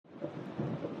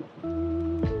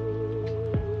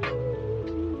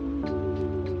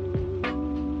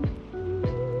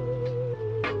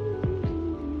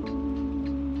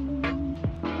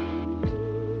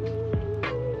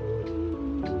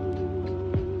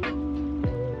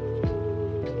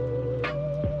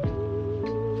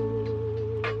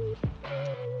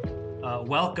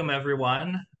Welcome,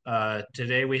 everyone.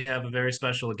 Today we have a very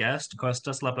special guest,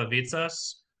 Costas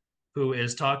Lapavitsas, who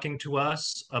is talking to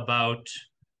us about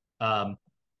um,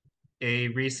 a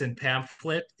recent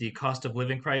pamphlet, The Cost of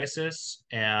Living Crisis,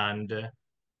 and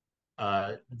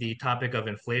the topic of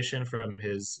inflation from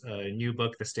his new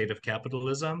book, The State of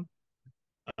Capitalism.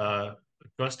 Uh,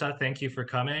 Costa, thank you for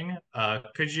coming.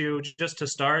 Could you, just to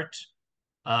start,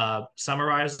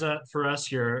 summarize for us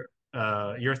your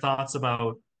thoughts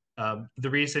about the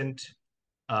recent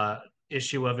uh,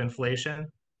 issue of inflation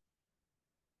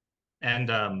and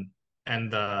the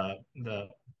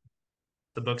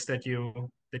books that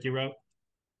you wrote.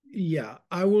 Yeah,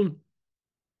 I will.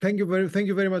 Thank you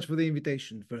very much for the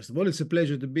invitation. First of all, it's a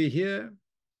pleasure to be here.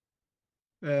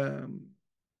 Um,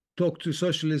 Talk to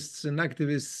socialists and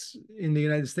activists in the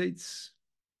United States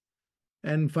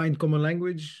and find common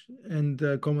language and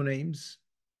common aims.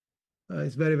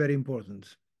 It's very, very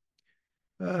important.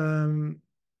 Um,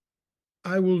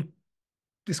 I will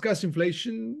discuss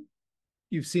inflation.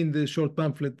 You've seen the short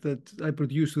pamphlet that I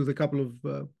produced with a couple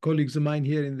of colleagues of mine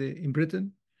here in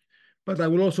Britain. But I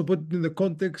will also put it in the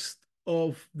context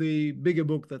of the bigger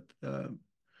book that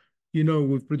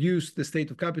we've produced, The State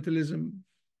of Capitalism,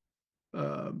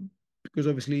 because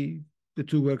obviously the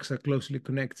two works are closely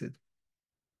connected.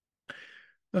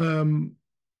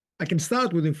 I can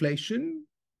start with inflation,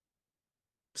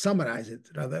 summarize it,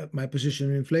 rather, my position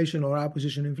on inflation or our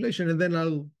position on inflation, and then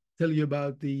I'll tell you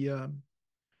about the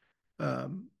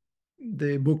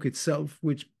book itself,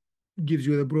 which gives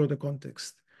you the broader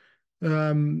context.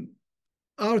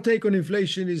 Our take on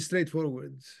inflation is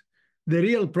straightforward. The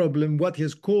real problem, what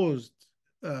has caused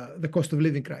the cost of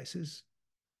living crisis,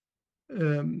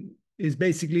 is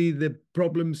basically the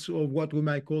problems of what we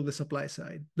might call the supply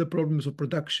side, the problems of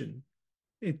production.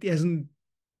 It's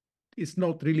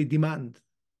not really demand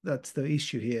that's the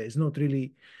issue here. It's not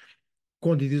really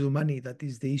quantities of money that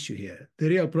is the issue here. The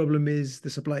real problem is the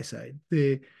supply side,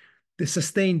 the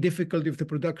sustained difficulty of the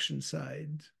production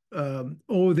side,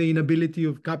 or the inability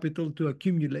of capital to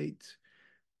accumulate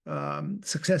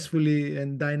successfully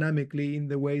and dynamically in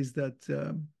the ways that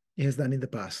it has done in the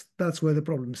past. That's where the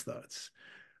problem starts.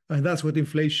 And that's what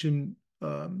inflation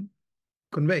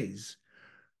conveys.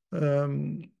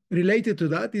 Related to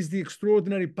that is the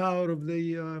extraordinary power of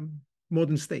the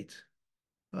modern state.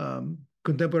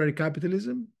 Contemporary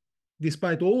capitalism,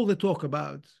 despite all the talk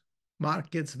about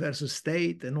markets versus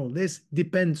state and all this,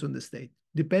 depends on the state,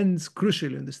 depends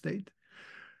crucially on the state.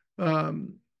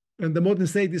 And the modern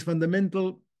state is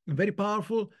fundamental, very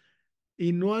powerful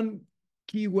in one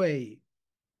key way.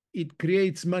 It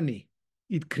creates money.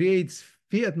 It creates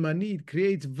fiat money. It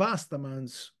creates vast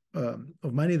amounts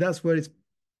of money. That's where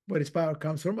its power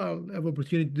comes from. I'll have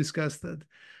opportunity to discuss that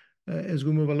as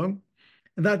we move along.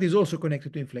 And that is also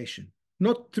connected to inflation,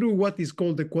 not through what is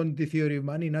called the quantity theory of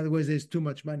money. In other words, there's too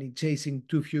much money chasing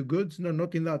too few goods. No,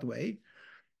 not in that way.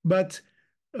 But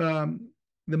the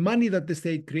money that the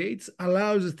state creates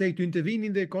allows the state to intervene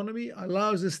in the economy,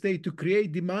 allows the state to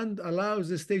create demand, allows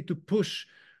the state to push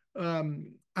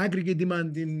aggregate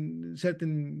demand in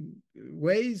certain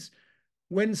ways.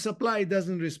 When supply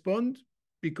doesn't respond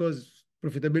because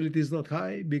profitability is not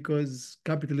high, because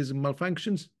capitalism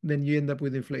malfunctions, then you end up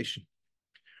with inflation.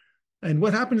 And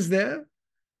what happens there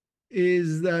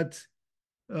is that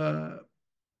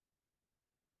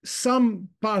some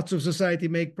parts of society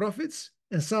make profits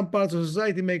and some parts of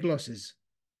society make losses.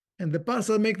 And the parts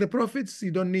that make the profits,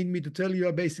 you don't need me to tell you,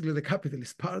 are basically the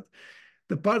capitalist part.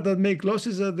 The part that make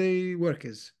losses are the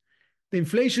workers. The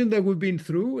inflation that we've been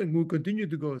through and will continue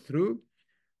to go through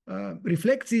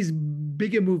reflects these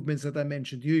bigger movements that I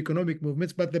mentioned, your economic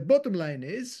movements. But the bottom line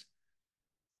is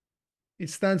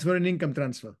it stands for an income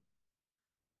transfer.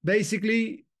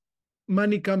 Basically,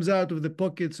 money comes out of the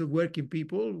pockets of working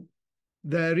people.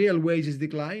 Their real wages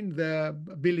decline. Their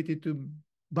ability to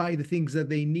buy the things that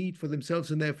they need for themselves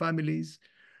and their families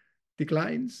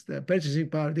declines. Their purchasing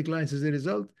power declines as a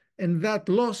result. And that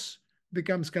loss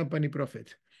becomes company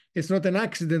profit. It's not an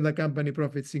accident that company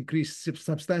profits increased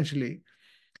substantially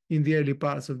in the early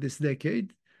parts of this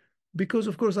decade, because,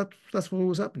 of course, that's what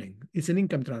was happening. It's an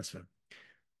income transfer.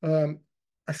 I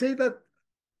say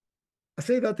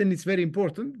that, and it's very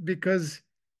important because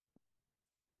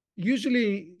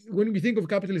usually when we think of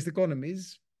capitalist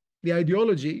economies, the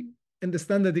ideology and the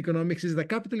standard economics is that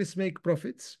capitalists make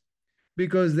profits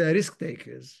because they're risk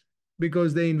takers,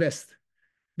 because they invest,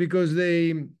 because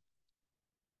they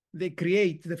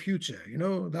create the future.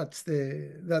 That's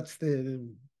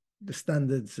the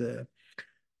standard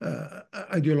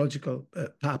ideological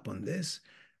tap on this.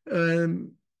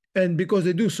 And because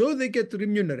they do so, they get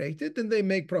remunerated and they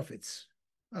make profits.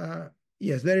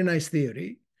 Yes, very nice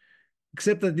theory,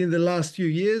 except that in the last few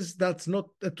years, that's not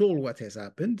at all what has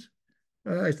happened.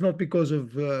 It's not because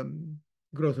of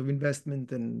growth of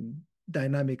investment and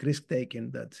dynamic risk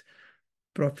taking that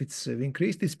profits have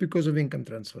increased. It's because of income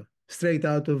transfer, straight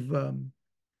out of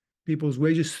people's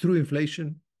wages through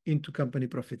inflation into company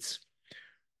profits.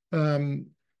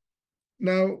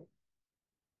 Now,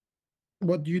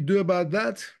 what do you do about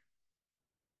that?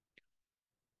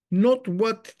 Not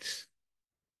what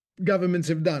governments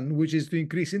have done, which is to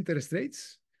increase interest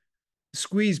rates,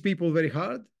 squeeze people very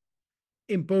hard,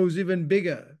 impose even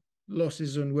bigger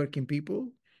losses on working people,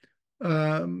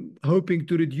 hoping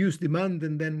to reduce demand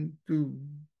and then to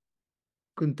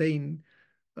contain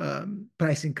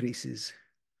price increases.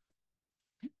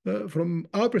 From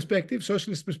our perspective,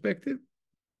 socialist perspective,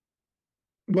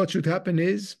 what should happen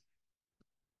is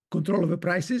control over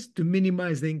prices to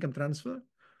minimize the income transfer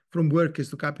from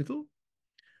workers to capital,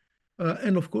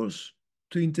 and of course,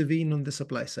 to intervene on the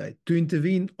supply side, to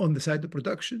intervene on the side of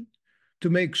production, to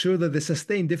make sure that the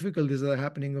sustained difficulties that are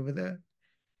happening over there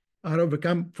are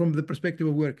overcome from the perspective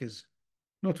of workers,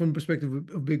 not from the perspective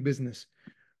of big business.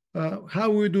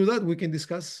 How we do that, we can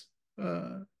discuss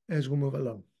as we move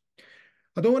along.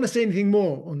 I don't want to say anything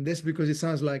more on this because it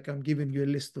sounds like I'm giving you a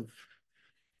list of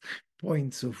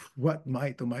points of what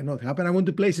might or might not happen. I want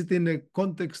to place it in the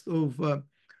context of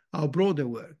our broader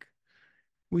work,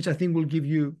 which I think will give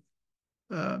you,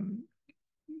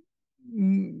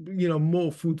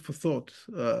 more food for thought,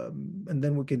 and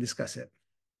then we can discuss it.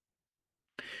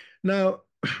 Now,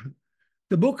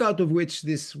 the book out of which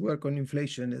this work on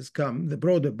inflation has come, the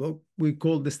broader book, we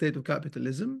call The State of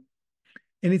Capitalism,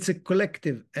 and it's a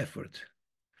collective effort.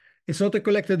 It's not a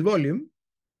collected volume.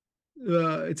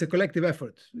 It's a collective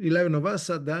effort. 11 of us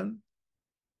sat down,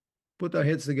 put our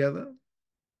heads together,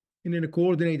 and in a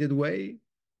coordinated way,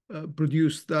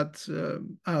 produced that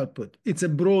output. It's a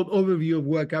broad overview of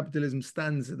where capitalism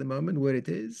stands at the moment, where it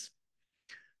is.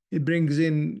 It brings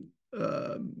in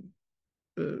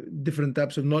different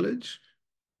types of knowledge.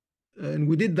 And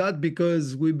we did that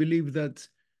because we believe that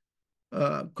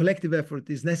collective effort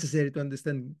is necessary to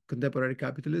understand contemporary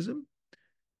capitalism.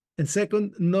 And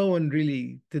second, no one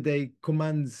really today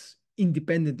commands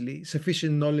independently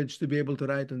sufficient knowledge to be able to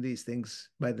write on these things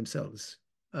by themselves.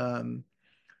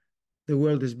 The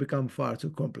world has become far too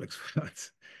complex for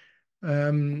that.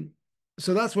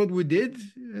 So that's what we did,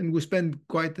 and we spent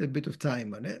quite a bit of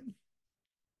time on it.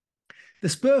 The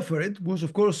spur for it was,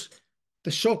 of course,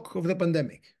 the shock of the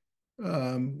pandemic.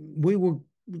 The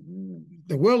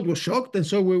world was shocked, and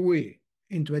so were we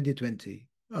in 2020.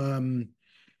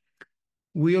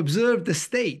 We observed the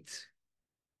state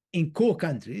in core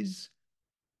countries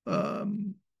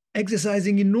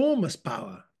exercising enormous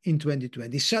power in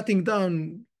 2020, shutting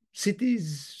down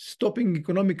cities, stopping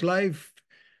economic life,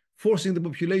 forcing the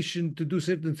population to do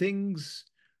certain things,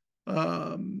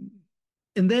 and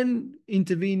then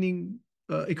intervening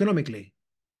economically,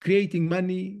 creating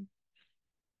money,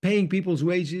 paying people's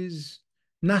wages,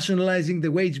 nationalizing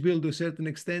the wage bill to a certain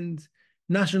extent,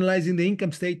 nationalizing the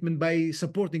income statement by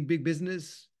supporting big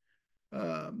business,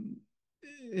 and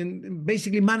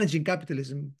basically managing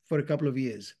capitalism for a couple of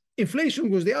years. Inflation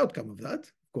was the outcome of that,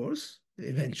 of course,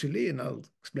 eventually, and I'll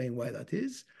explain why that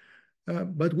is.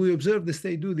 But we observed the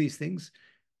state do these things,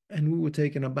 and we were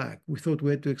taken aback. We thought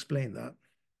we had to explain that.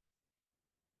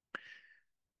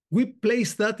 We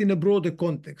placed that in a broader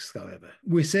context, however.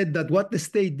 We said that what the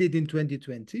state did in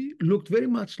 2020 looked very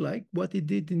much like what it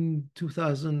did in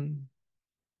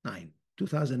 2008,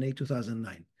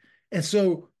 2009. And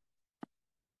so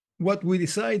what we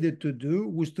decided to do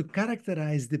was to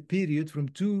characterize the period from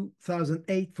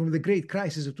 2008, from the great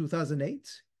crisis of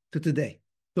 2008 to today,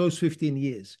 those 15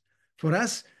 years. For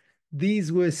us,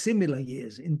 these were similar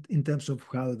years in terms of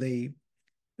how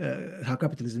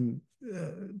capitalism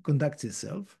conducts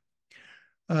itself.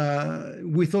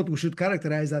 We thought we should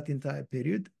characterize that entire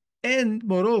period. And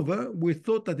moreover, we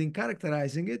thought that in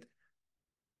characterizing it,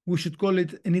 we should call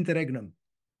it an interregnum.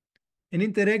 An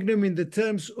interregnum in the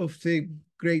terms of the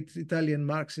great Italian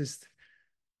Marxist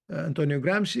Antonio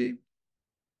Gramsci,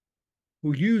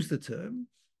 who used the term,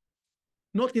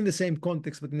 not in the same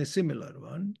context, but in a similar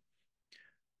one.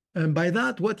 And by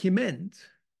that, what he meant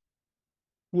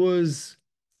was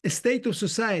a state of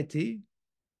society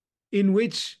in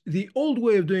which the old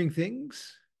way of doing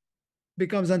things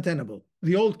becomes untenable.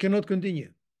 The old cannot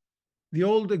continue. The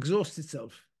old exhausts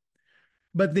itself.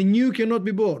 But the new cannot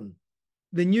be born.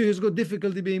 The new has got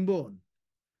difficulty being born.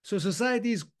 So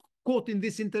society is caught in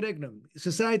this interregnum.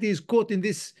 Society is caught in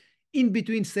this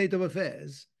in-between state of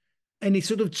affairs, and it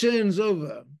sort of churns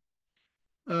over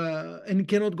and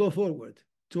cannot go forward.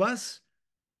 To us,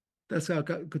 That's how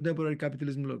contemporary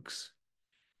capitalism looks.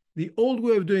 The old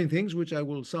way of doing things, which I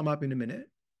will sum up in a minute,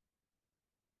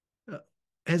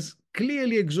 has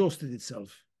clearly exhausted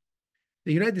itself.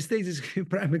 The United States is a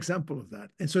prime example of that,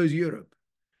 and so is Europe.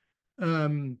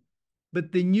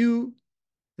 But the new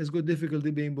has got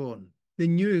difficulty being born. The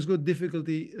new has got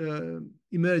difficulty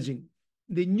emerging.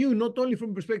 The new, not only from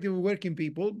the perspective of working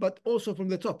people, but also from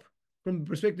the top, from the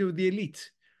perspective of the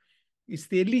elite. It's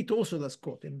the elite also that's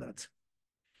caught in that.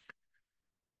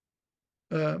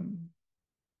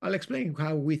 I'll explain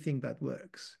how we think that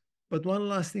works. But one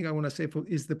last thing I want to say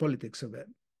is the politics of it.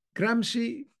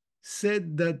 Gramsci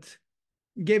said that,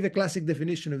 gave a classic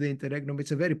definition of the interregnum.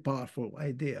 It's a very powerful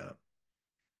idea.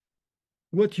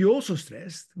 What he also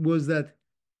stressed was that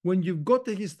when you've got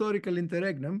a historical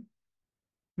interregnum,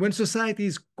 when society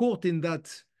is caught in that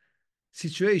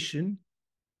situation,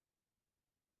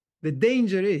 the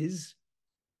danger is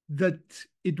that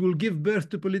it will give birth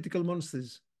to political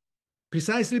monsters.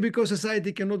 Precisely because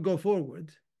society cannot go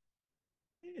forward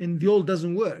and the old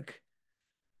doesn't work,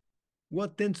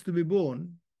 what tends to be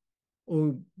born,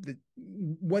 or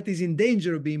what is in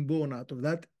danger of being born out of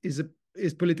that, is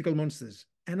political monsters.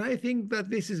 And I think that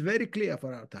this is very clear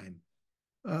for our time.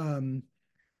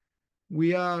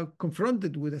 We are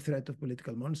confronted with the threat of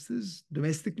political monsters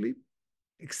domestically,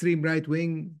 extreme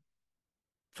right-wing,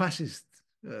 fascist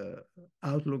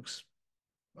outlooks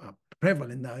are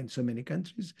prevalent now in so many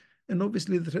countries, and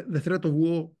obviously the threat of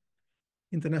war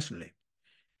internationally,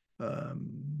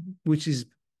 which is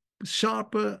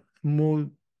sharper, more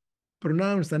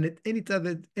pronounced than at any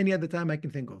other time I can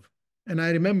think of. And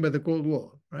I remember the Cold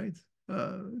War, right?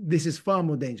 This is far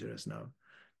more dangerous now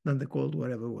than the Cold War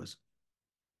ever was.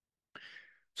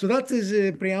 So that is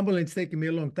a preamble, and it's taken me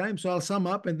a long time. So I'll sum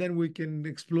up, and then we can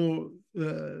explore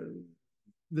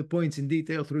the points in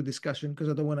detail through discussion, because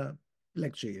I don't want to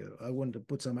lecture you. I want to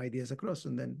put some ideas across,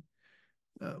 and then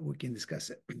we can discuss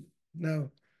it.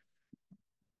 Now,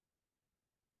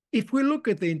 if we look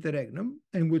at the interregnum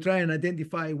and we try and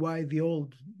identify why the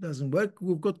old doesn't work,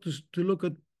 we've got to look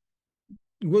at,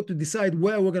 we've got to decide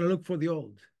where we're going to look for the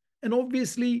old. And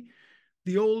obviously,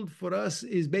 the old for us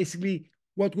is basically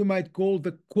what we might call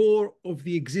the core of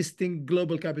the existing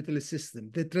global capitalist system,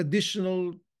 the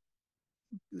traditional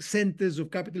centers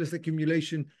of capitalist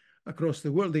accumulation across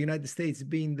the world, the United States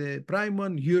being the prime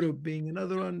one, Europe being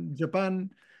another one, Japan,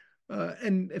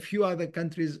 and a few other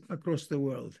countries across the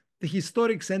world, the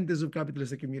historic centers of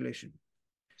capitalist accumulation.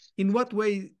 In what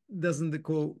way doesn't the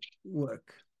core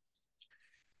work?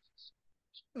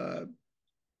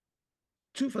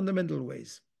 Two fundamental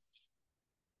ways.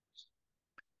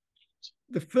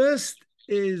 The first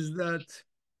is that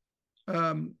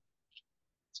on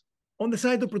the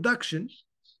side of production,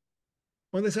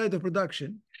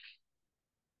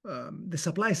 the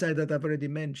supply side that I've already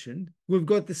mentioned, we've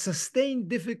got the sustained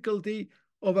difficulty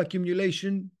of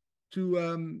accumulation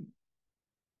to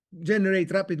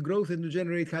generate rapid growth and to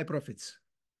generate high profits.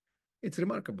 It's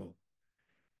remarkable.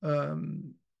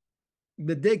 The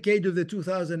decade of the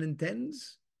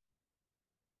 2010s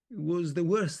was the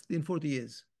worst in 40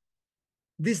 years.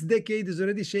 This decade is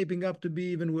already shaping up to be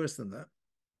even worse than that.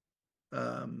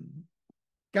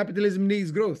 Capitalism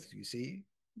needs growth, you see.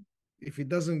 If it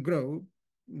doesn't grow,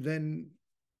 then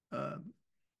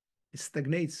it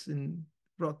stagnates and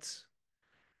rots.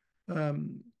 There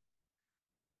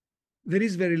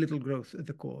is very little growth at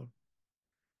the core.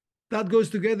 That goes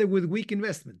together with weak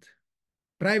investment.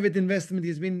 Private investment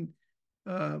has been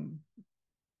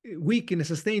weak in a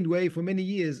sustained way for many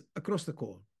years across the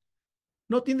core.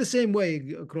 Not in the same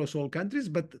way across all countries,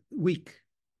 but weak.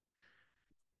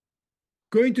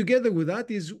 Going together with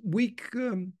that is weak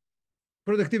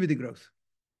productivity growth.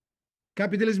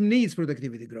 Capitalism needs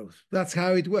productivity growth. That's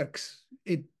how it works.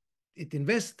 It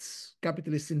invests,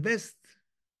 capitalists invest,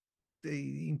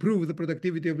 they improve the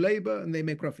productivity of labor, and they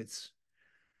make profits.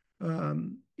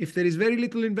 If there is very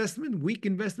little investment, weak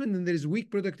investment, and there is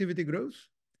weak productivity growth,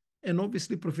 and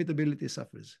obviously profitability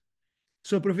suffers.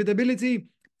 So profitability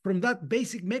from that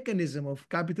basic mechanism of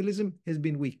capitalism has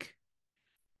been weak.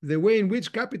 The way in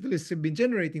which capitalists have been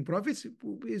generating profits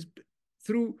is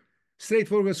through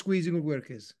straightforward squeezing of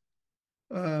workers.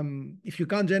 If you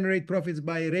can't generate profits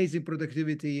by raising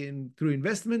productivity and through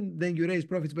investment, then you raise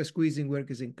profits by squeezing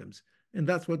workers' incomes. And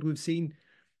that's what we've seen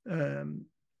time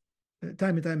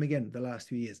and time again the last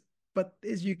few years. But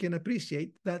as you can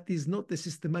appreciate, that is not the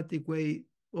systematic way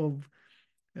of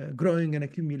growing and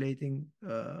accumulating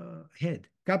ahead.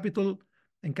 Capital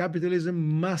and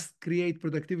capitalism must create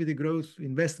productivity growth,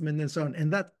 investment, and so on.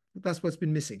 And that's what's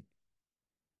been missing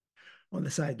on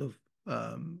the side of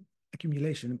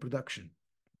accumulation and production.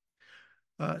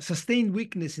 sustained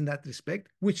weakness in that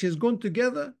respect, which has gone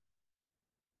together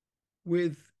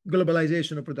with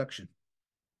globalization of production.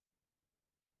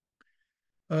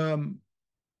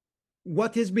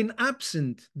 What has been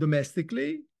absent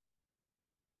domestically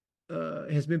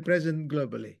has been present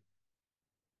globally.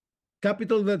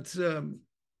 Capital that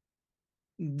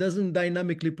doesn't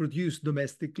dynamically produce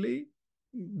domestically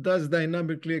does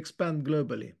dynamically expand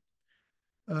globally.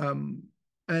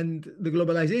 And the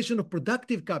globalization of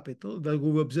productive capital that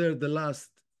we've observed the last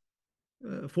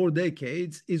 4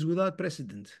 decades is without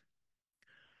precedent.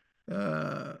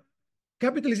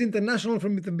 Capital is international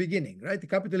from the beginning, right? The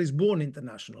capital is born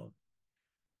international.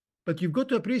 But you've got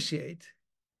to appreciate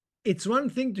it's one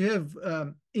thing to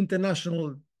have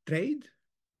international trade,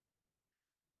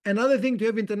 another thing to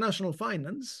have international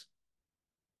finance,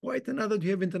 quite another to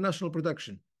have international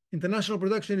production. International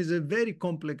production is a very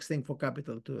complex thing for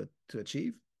capital to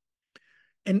achieve.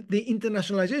 And the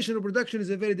internationalization of production is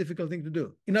a very difficult thing to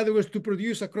do. In other words, to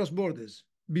produce across borders,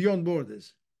 beyond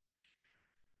borders.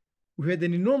 We've had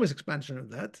an enormous expansion of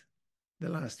that the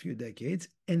last few decades.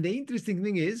 And the interesting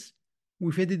thing is,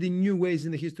 we've had it in new ways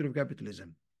in the history of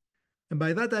capitalism. And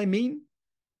by that, I mean,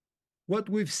 what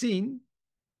we've seen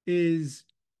is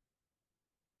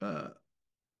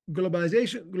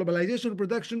globalization of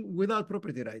production without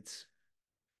property rights.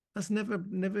 That's never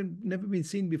been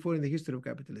seen before in the history of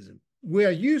capitalism. We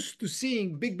are used to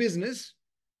seeing big business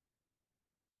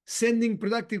sending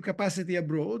productive capacity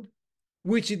abroad,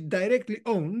 which it directly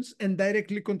owns and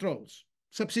directly controls,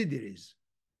 subsidiaries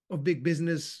of big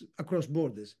business across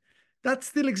borders. That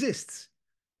still exists.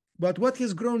 But what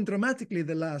has grown dramatically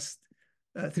the last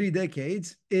 3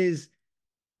 decades is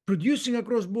producing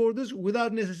across borders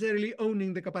without necessarily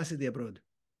owning the capacity abroad,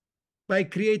 by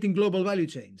creating global value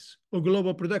chains or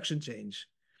global production chains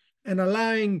and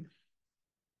allowing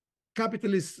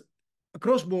capitalists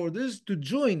across borders to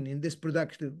join in this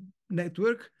productive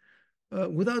network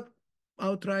without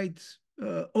outright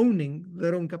owning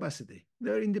their own capacity.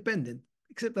 They're independent,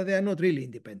 except that they are not really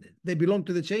independent. They belong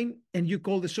to the chain, and you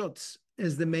call the shots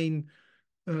as the main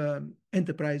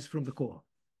enterprise from the core.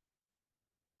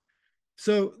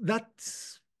 So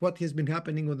that's what has been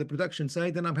happening on the production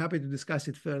side, and I'm happy to discuss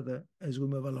it further as we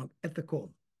move along at the core.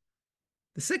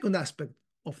 The second aspect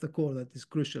of the core that is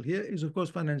crucial here is, of course,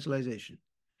 financialization.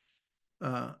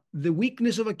 The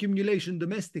weakness of accumulation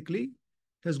domestically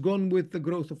has gone with the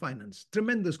growth of finance,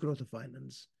 tremendous growth of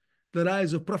finance, the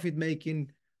rise of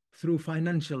profit-making through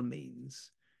financial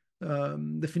means,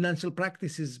 the financial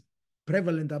practices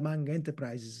prevalent among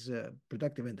enterprises,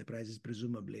 productive enterprises,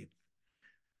 presumably.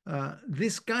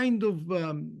 This kind of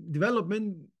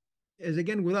development is,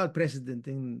 again, without precedent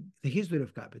in the history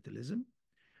of capitalism.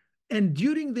 And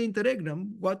during the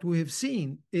interregnum, what we have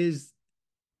seen is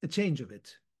a change of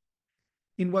it.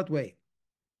 In what way?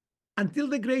 Until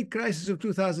the great crisis of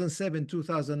 2007,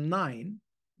 2009,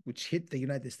 which hit the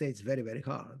United States very, very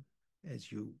hard, as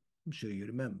I'm sure you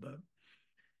remember,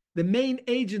 the main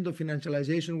agent of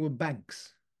financialization were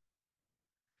banks.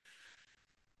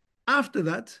 After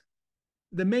that,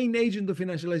 the main agent of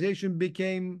financialization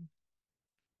became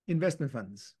investment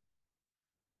funds,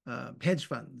 hedge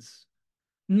funds,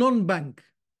 non-bank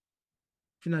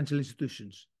financial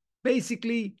institutions,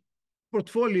 basically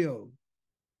portfolio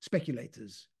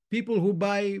speculators, people who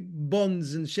buy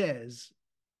bonds and shares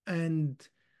and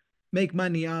make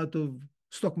money out of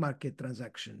stock market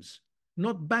transactions,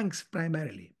 not banks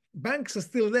primarily. Banks are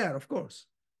still there, of course,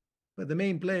 but the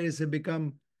main players have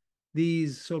become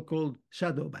these so-called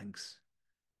shadow banks.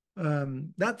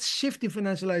 That shift in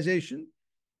financialization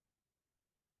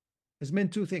has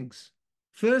meant 2 things.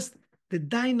 First, the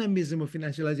dynamism of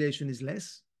financialization is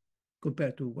less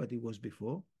compared to what it was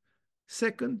before.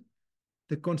 Second,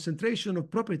 the concentration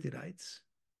of property rights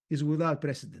is without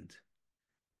precedent.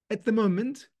 At the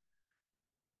moment,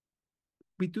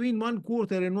 between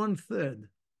 1/4 and 1/3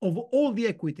 of all the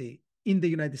equity in the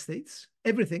United States,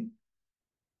 everything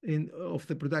of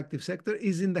the productive sector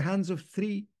is in the hands of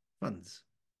 3 funds.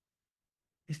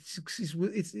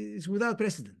 It's without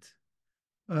precedent.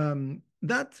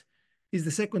 That is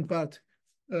the second part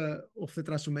of the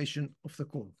transformation of the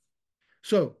core.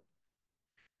 So,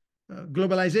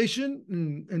 globalization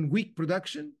and weak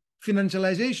production,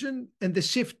 financialization, and the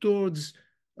shift towards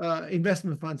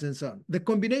investment funds and so on. The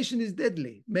combination is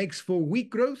deadly, makes for weak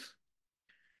growth,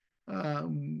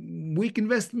 weak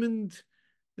investment,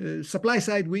 supply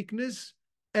side weakness,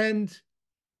 and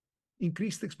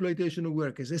increased exploitation of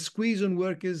workers, a squeeze on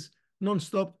workers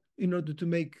non-stop in order to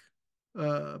make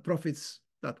profits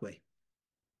that way.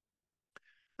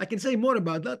 I can say more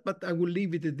about that, but I will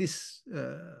leave it at this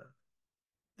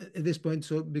point,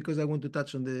 so because I want to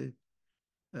touch on the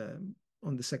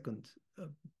on the second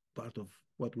part of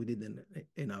what we did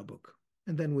in our book.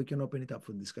 And then we can open it up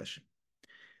for discussion.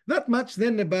 That much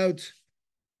then about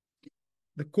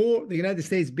the core, the United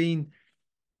States being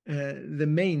the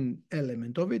main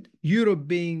element of it, Europe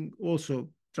being also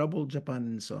troubled, Japan,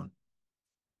 and so on.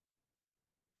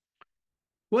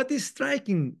 What is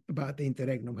striking about the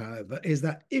interregnum, however, is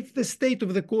that if the state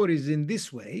of the core is in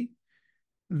this way,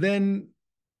 then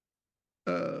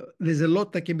there's a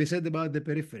lot that can be said about the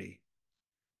periphery.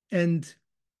 And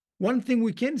one thing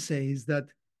we can say is that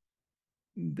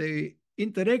the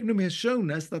interregnum has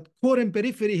shown us that core and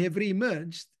periphery have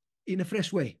re-emerged in a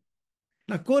fresh way.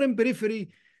 Now, core and periphery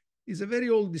is a very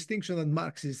old distinction that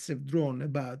Marxists have drawn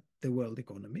about the world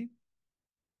economy,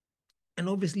 and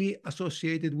obviously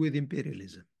associated with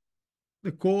imperialism.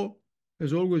 The core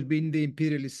has always been the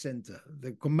imperialist center,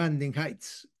 the commanding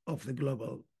heights of the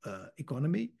global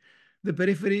economy. The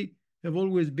periphery have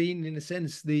always been, in a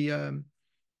sense, the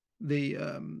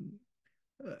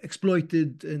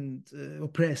exploited and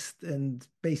oppressed and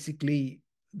basically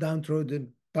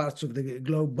downtrodden parts of the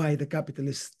globe by the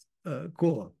capitalist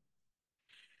core.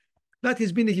 That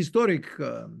has been a historic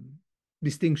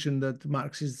distinction that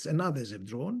Marxists and others have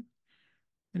drawn,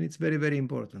 and it's very, very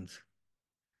important.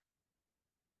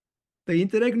 The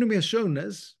interregnum has shown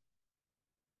us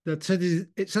that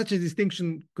such a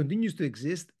distinction continues to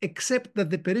exist, except that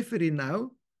the periphery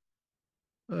now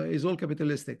is all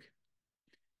capitalistic.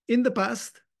 In the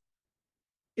past,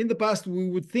 we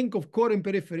would think of core and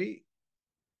periphery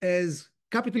as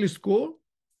capitalist core,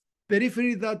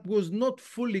 periphery that was not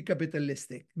fully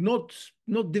capitalistic, not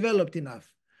developed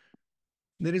enough.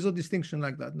 There is no distinction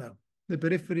like that now. The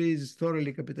periphery is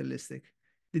thoroughly capitalistic.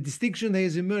 The distinction that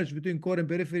has emerged between core and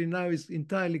periphery now is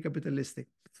entirely capitalistic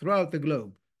throughout the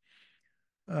globe.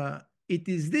 It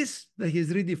is this that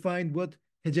has redefined what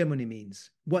hegemony means.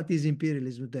 What is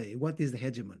imperialism today? What is the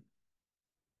hegemon?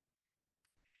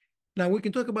 Now, we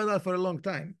can talk about that for a long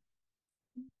time,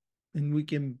 and we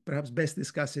can perhaps best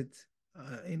discuss it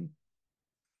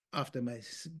after my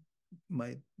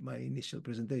initial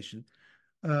presentation.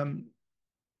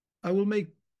 I will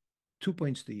make 2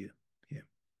 points to you here.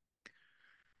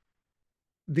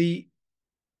 The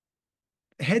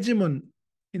hegemon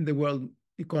in the world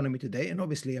economy today, and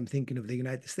obviously I'm thinking of the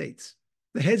United States,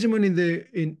 the hegemon in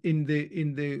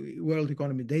the world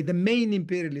economy today, the main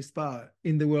imperialist power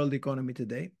in the world economy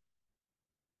today,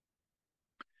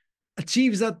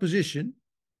 achieves that position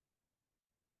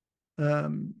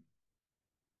for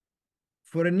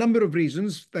a number of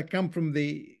reasons that come from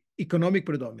the economic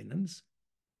predominance,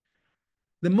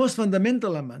 the most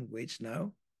fundamental among which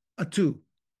now are two.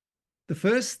 The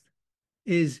first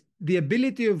is the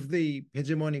ability of the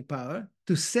hegemonic power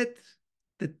to set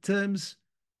the terms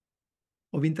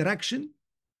of interaction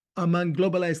among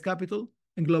globalized capital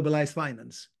and globalized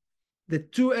finance. The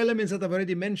two elements that I've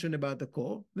already mentioned about the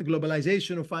core, the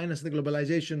globalization of finance, the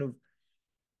globalization of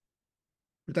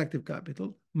productive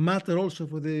capital, matter also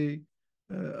for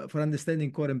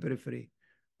understanding core and periphery.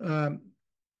 The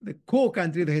core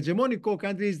country, the hegemonic core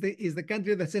country, is the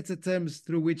country that sets the terms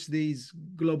through which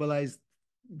globalized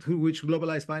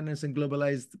finance and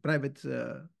globalized private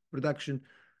production,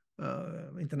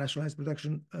 internationalized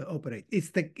production operate. It's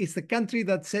the country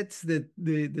that sets the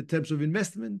terms of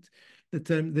investment,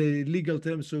 the legal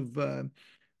terms of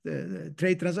the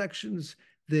trade transactions,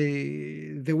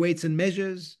 the weights and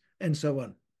measures, and so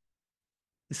on.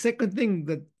 The second thing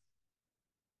that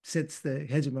sets the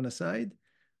hegemon aside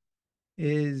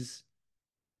is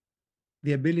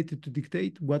the ability to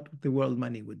dictate what the world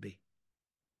money would be.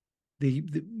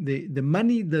 The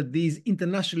money that these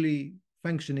internationally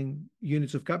functioning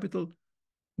units of capital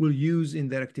will use in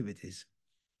their activities.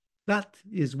 That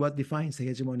is what defines the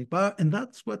hegemonic power, and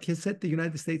that's what has set the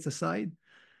United States aside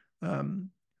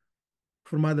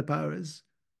from other powers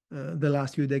the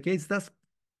last few decades.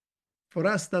 For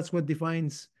us, that's what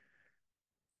determines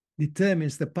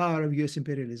the power of US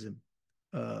imperialism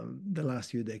the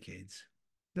last few decades.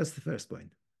 That's the first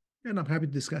point, and I'm happy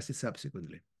to discuss it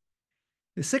subsequently.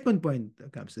 The second point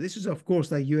that comes to this is, of course,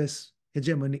 that US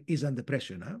hegemony is under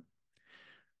pressure now.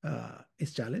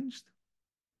 It's challenged.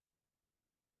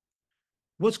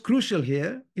 What's crucial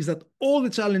here is that all the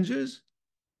challenges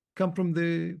come from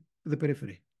the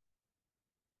periphery.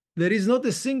 There is not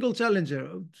a single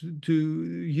challenger to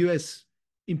US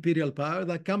imperial power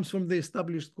that comes from the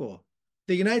established core.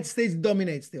 The United States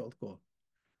dominates the old core,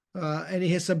 and it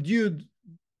has subdued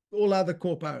all other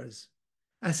core powers.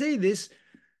 I say this,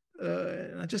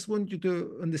 I just want you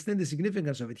to understand the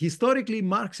significance of it. Historically,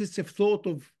 Marxists have thought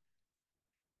of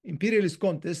imperialist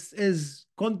contests as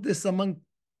contests among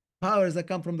powers that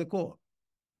come from the core.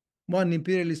 One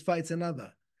imperialist fights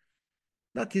another.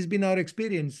 That has been our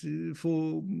experience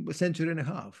for a century and a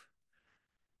half.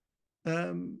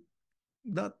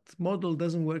 That model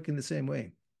doesn't work in the same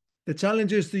way. The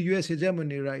challenges to US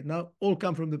hegemony right now all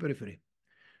come from the periphery.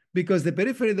 Because the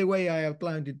periphery, the way I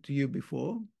outlined it to you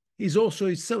before, is also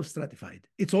itself stratified.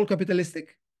 It's all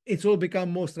capitalistic. It's all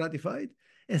become more stratified.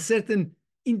 And certain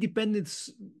independent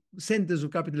centers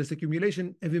of capitalist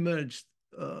accumulation have emerged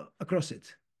across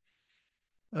it.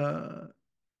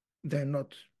 They're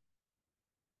not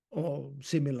all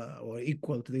similar or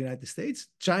equal to the United States.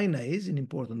 China is in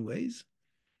important ways.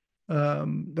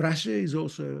 Russia is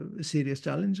also a serious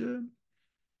challenger.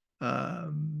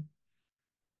 Um,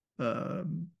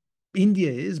 um,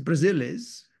 India is, Brazil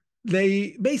is.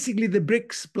 They basically the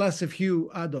BRICS plus a few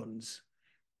add-ons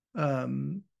are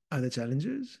the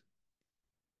challengers.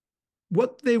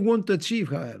 What they want to achieve,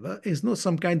 however, is not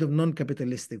some kind of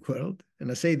non-capitalistic world. And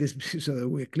I say this so that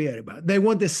we're clear about it. They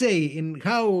want a say in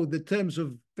how the terms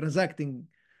of transacting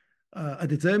are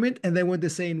determined, and they want a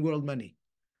say in world money.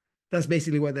 That's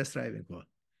basically what they're striving for.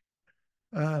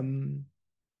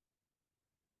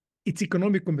 It's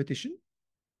economic competition.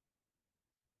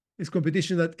 It's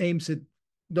competition that aims at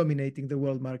dominating the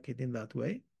world market in that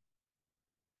way.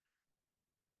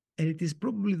 And it is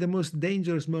probably the most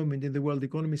dangerous moment in the world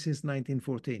economy since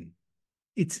 1914.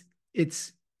 It's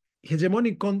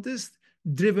hegemonic contest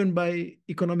driven by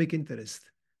economic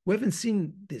interest. We haven't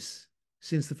seen this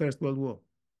since the First World War.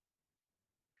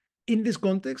 In this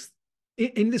context,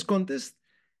 in this contest,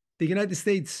 the United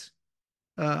States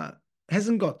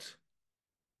hasn't got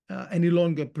any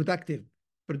longer productive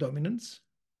predominance.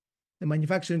 The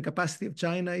manufacturing capacity of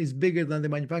China is bigger than the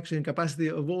manufacturing capacity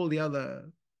of all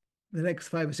the next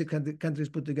 5 or 6 countries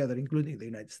put together, including the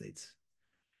United States.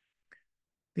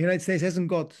 The United States hasn't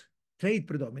got trade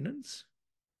predominance.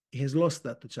 It has lost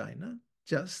that to China,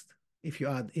 just if you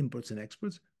add imports and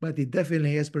exports, but it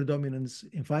definitely has predominance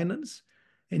in finance,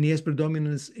 and it has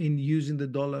predominance in using the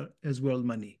dollar as world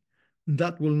money.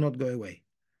 That will not go away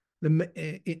in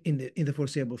the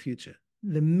foreseeable future.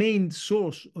 The main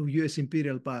source of US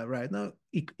imperial power right now,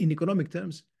 in economic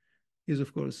terms, is,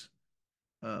 of course,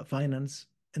 finance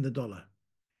and the dollar.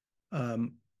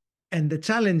 And the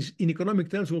challenge in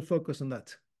economic terms will focus on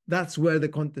that. That's where the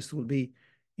contest will be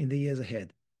in the years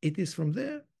ahead. It is from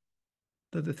there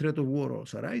that the threat of war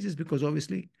also arises, because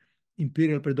obviously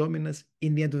imperial predominance,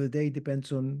 in the end of the day,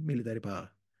 depends on military power.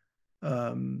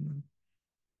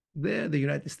 There, the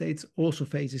United States also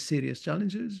faces serious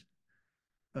challenges.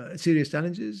 Its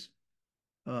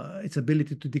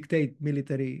ability to dictate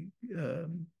military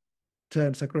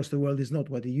terms across the world is not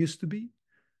what it used to be.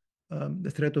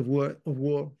 The threat of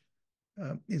war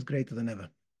is greater than ever.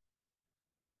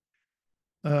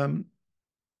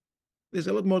 There's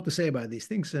a lot more to say about these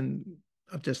things, and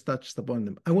I've just touched upon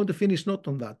them. I want to finish not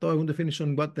on that, though. I want to finish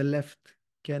on what the left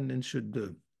can and should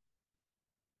do.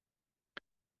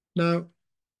 Now,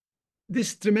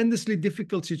 this tremendously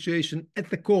difficult situation at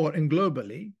the core and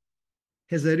globally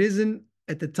has arisen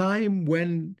at a time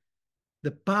when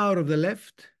the power of the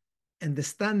left and the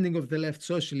standing of the left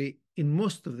socially in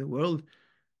most of the world,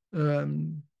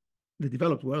 the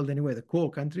developed world anyway, the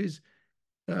core countries,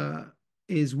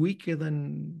 is weaker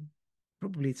than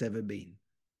probably it's ever been.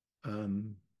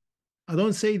 I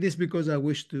don't say this because I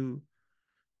wish to,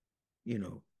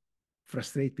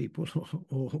 frustrate people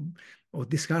or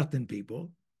dishearten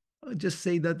people. I just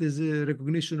say that as a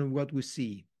recognition of what we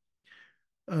see.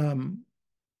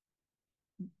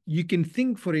 You can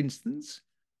think, for instance,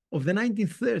 of the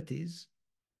 1930s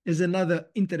as another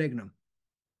interregnum,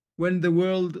 when the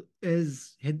world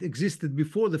as had existed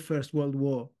before the First World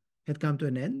War had come to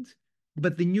an end,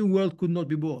 but the new world could not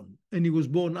be born, and it was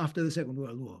born after the Second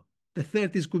World War. The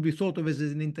 30s could be thought of as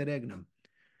an interregnum.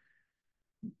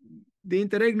 The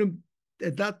interregnum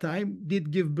at that time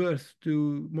did give birth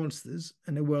to monsters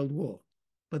and a world war,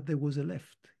 but there was a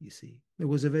left, you see. There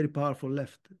was a very powerful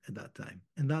left at that time,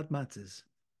 and that matters.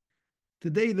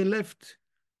 Today, the left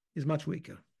is much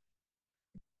weaker.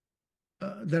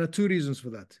 There are two reasons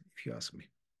for that, if you ask me.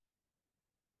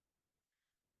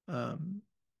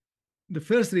 The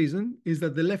first reason is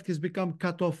that the left has become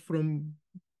cut off from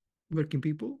working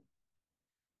people,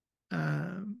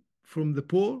 from the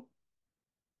poor,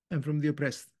 and from the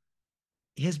oppressed.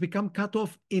 It has become cut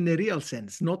off in a real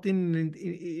sense, not in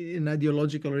an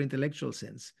ideological or intellectual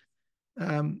sense.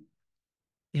 It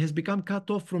has become cut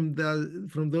off from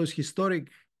those historic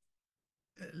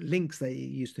links they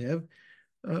used to have,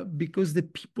 because the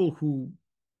people who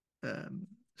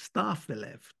staff the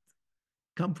left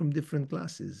come from different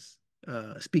classes,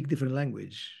 speak different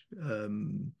language,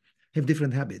 have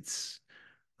different habits,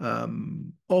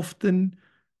 Often,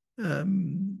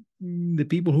 the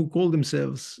people who call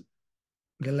themselves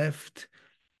the left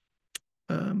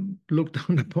look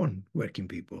down upon working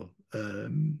people.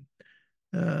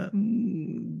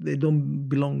 They don't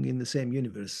belong in the same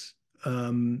universe.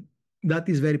 That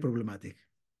is very problematic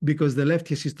because the left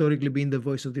has historically been the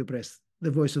voice of the oppressed,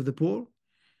 the voice of the poor,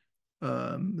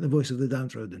 the voice of the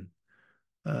downtrodden.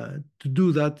 To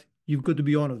do that, you've got to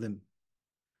be one of them.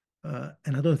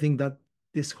 And I don't think that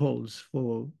this holds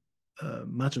for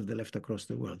much of the left across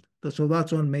the world. So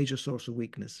that's one major source of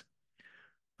weakness.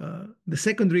 The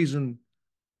second reason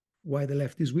why the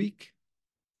left is weak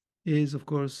is, of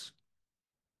course,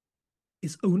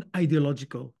 its own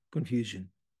ideological confusion.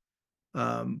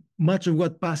 Much of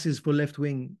what passes for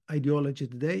left-wing ideology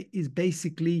today is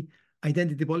basically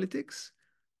identity politics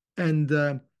and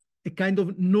a kind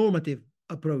of normative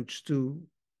approach to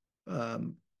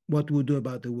what we do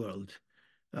about the world.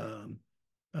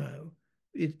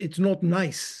 It's not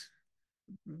nice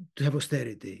to have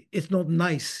austerity. It's not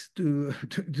nice to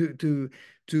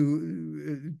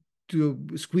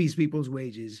squeeze people's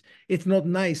wages. It's not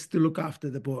nice to look after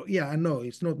the poor. Yeah, I know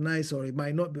it's not nice, or it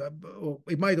might not, or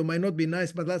it might or might not be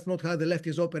nice, but that's not how the left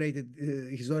has operated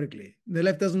historically. The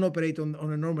left doesn't operate on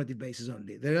a normative basis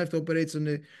only. The left operates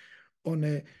on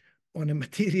a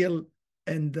material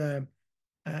and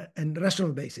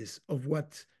rational basis of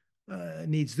what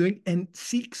needs doing, and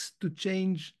seeks to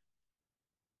change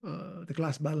the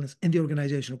class balance and the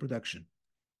organization of production.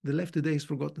 The left today has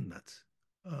forgotten that.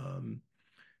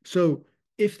 So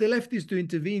if the left is to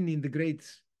intervene in the great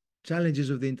challenges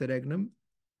of the interregnum,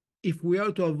 if we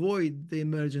are to avoid the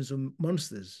emergence of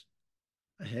monsters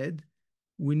ahead,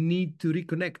 we need to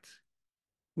reconnect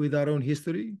with our own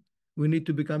history. We need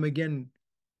to become again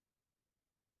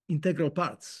integral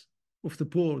parts of the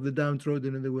poor, the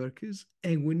downtrodden, and the workers.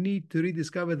 And we need to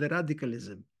rediscover the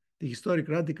radicalism, the historic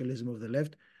radicalism of the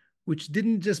left, which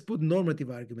didn't just put normative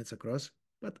arguments across,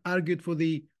 but argued for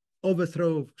the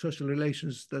overthrow of social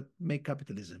relations that make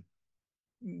capitalism.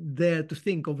 Dare to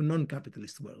think of a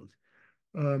non-capitalist world.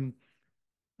 I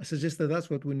suggest that that's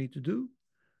what we need to do.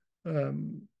 I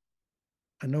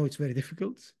know it's very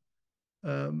difficult.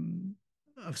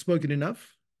 I've spoken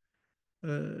enough.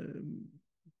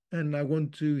 And I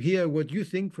want to hear what you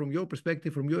think from your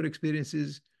perspective, from your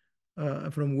experiences,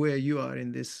 from where you are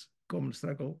in this common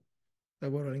struggle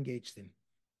that we're all engaged in.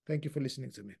 Thank you for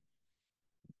listening to me.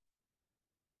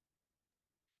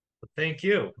 Thank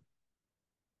you.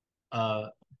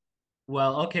 Well,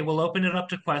 okay, we'll open it up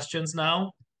to questions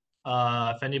now.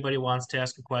 If anybody wants to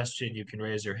ask a question, you can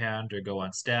raise your hand or go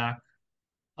on Stack.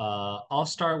 I'll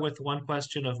start with one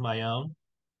question of my own.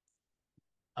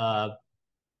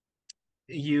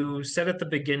 You said at the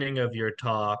beginning of your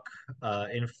talk,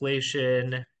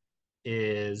 inflation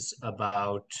is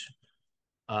about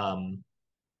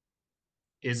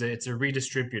it's a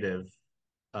redistributive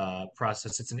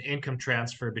process. It's an income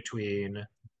transfer between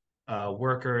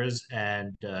workers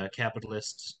and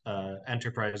capitalist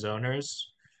enterprise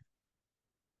owners.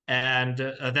 And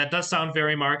that does sound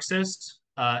very Marxist.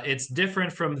 It's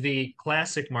different from the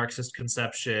classic Marxist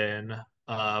conception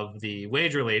of the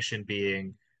wage relation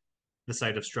being the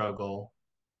site of struggle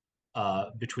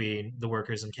between the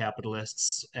workers and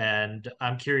capitalists. And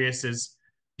I'm curious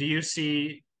do you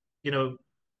see, the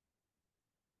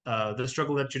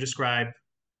struggle that you describe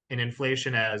in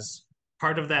inflation as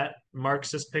part of that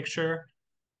Marxist picture?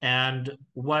 And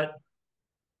what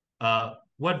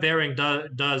bearing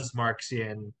does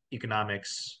Marxian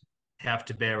economics have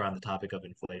to bear on the topic of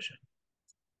inflation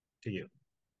to you?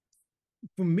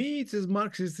 For me, it's as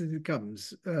Marxist as it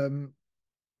comes.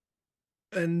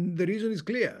 And the reason is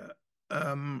clear.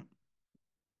 Let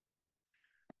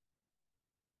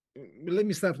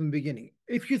me start from the beginning.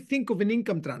 If you think of an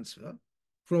income transfer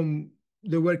from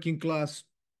the working class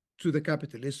to the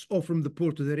capitalists, or from the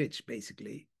poor to the rich,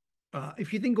 basically,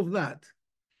 if you think of that,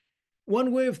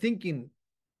 one way of thinking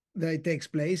that it takes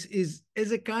place is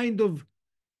as a kind of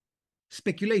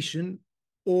speculation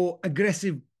or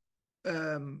aggressive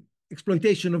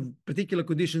exploitation of particular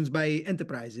conditions by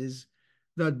enterprises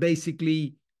that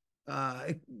basically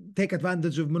take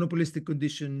advantage of monopolistic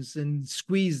conditions and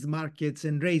squeeze the markets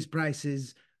and raise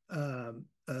prices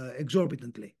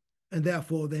exorbitantly. And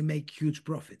therefore, they make huge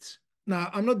profits. Now,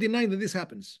 I'm not denying that this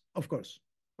happens, of course.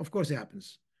 Of course it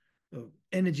happens.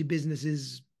 Energy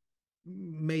businesses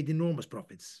made enormous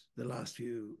profits the last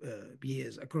few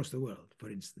years across the world, for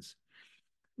instance.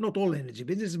 Not all energy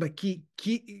businesses, but in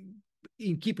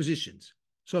key positions.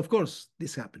 So, of course,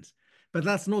 this happens. But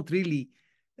that's not really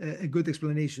a good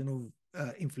explanation of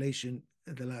inflation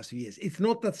the last few years. It's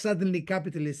not that suddenly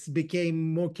capitalists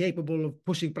became more capable of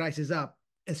pushing prices up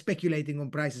and speculating on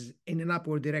prices in an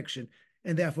upward direction,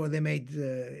 and therefore they made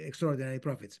extraordinary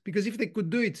profits. Because if they could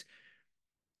do it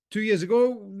 2 years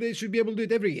ago, they should be able to do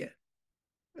it every year.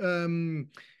 The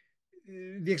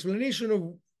explanation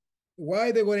of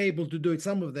why they were able to do it,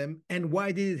 some of them, and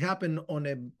why did it happen on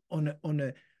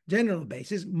a general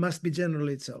basis must be general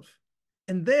itself.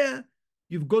 And there,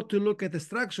 you've got to look at the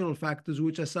structural factors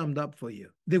which are summed up for you.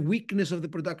 The weakness of the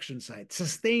production side,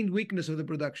 sustained weakness of the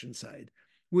production side,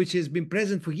 which has been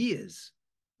present for years.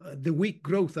 The weak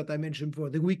growth that I mentioned before,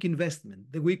 the weak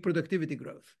investment, the weak productivity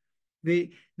growth,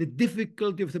 the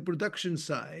difficulty of the production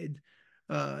side,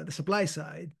 the supply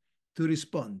side to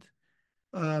respond.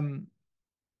 And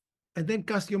then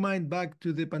cast your mind back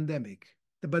to the pandemic.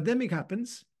 The pandemic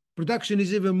happens, production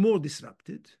is even more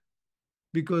disrupted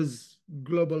because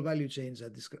global value chains are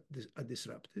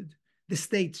disrupted. The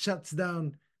state shuts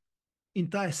down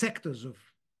entire sectors of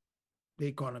the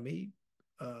economy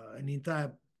and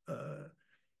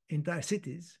entire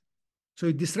cities. So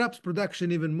it disrupts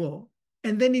production even more.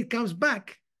 And then it comes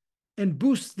back and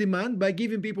boosts demand by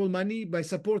giving people money, by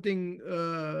supporting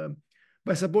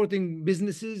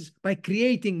businesses, by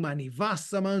creating money,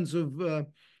 vast amounts of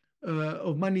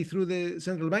money through the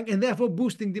central bank, and therefore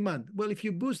boosting demand. Well, if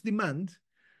you boost demand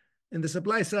and the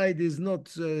supply side is not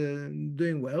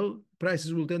doing well,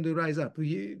 prices will tend to rise up.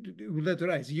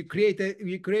 You create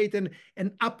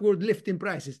an upward lift in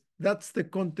prices. That's the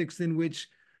context in which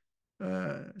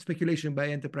speculation by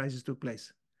enterprises took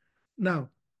place. Now,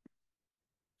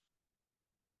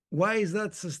 why is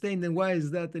that sustained and why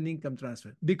is that an income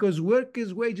transfer? Because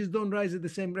workers' wages don't rise at the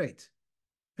same rate.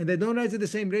 And they don't rise at the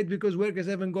same rate because workers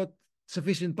haven't got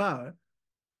sufficient power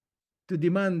to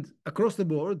demand across the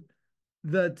board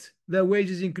that their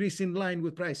wages increase in line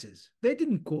with prices. They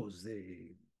didn't cause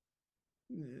the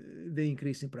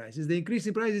increase in prices. The increase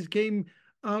in prices came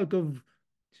out of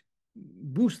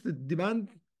boosted demand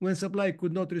when supply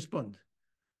could not respond.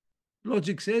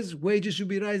 Logic says wages should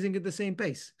be rising at the same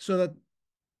pace so that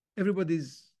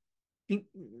everybody's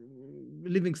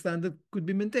living standard could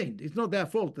be maintained. It's not their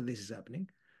fault that this is happening,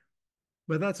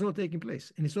 but that's not taking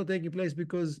place. And it's not taking place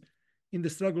because in the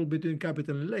struggle between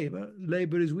capital and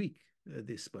labor is weak at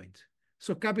this point.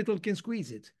 So capital can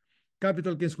squeeze it.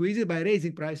 Capital can squeeze it by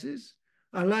raising prices,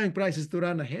 allowing prices to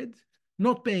run ahead,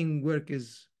 not paying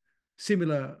workers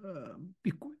similar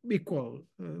equal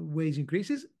wage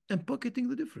increases, and pocketing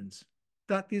the difference.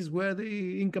 That is where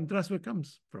the income transfer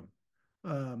comes from.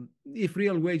 If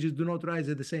real wages do not rise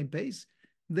at the same pace,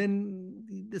 then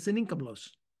there's an income loss.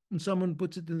 And someone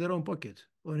puts it in their own pocket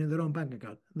or in their own bank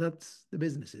account. That's the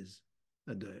businesses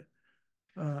that do it.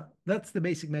 That's the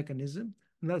basic mechanism.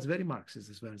 And that's very Marxist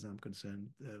as far as I'm concerned.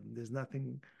 There's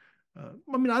nothing.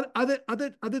 I mean,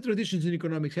 other traditions in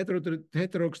economics,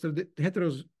 heterodox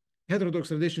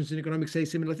traditions in economics say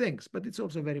similar things, but it's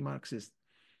also a very Marxist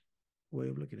way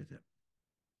of looking at it.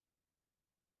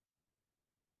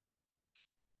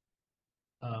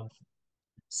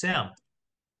 Sam.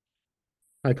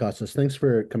 Hi, Costas. Thanks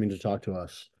for coming to talk to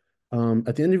us.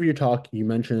 At the end of your talk, you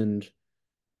mentioned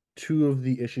two of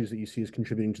the issues that you see as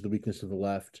contributing to the weakness of the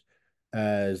left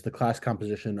as the class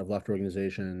composition of left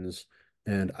organizations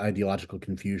and ideological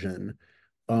confusion.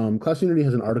 Class Unity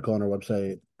has an article on our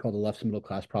website called The Left's Middle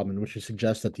Class Problem, in which it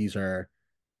suggests that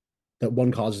that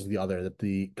one causes the other, that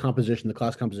the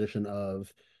class composition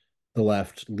of the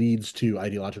left leads to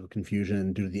ideological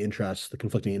confusion due to the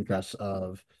conflicting interests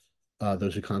of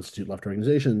those who constitute left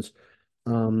organizations.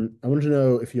 I wanted to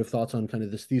know if you have thoughts on kind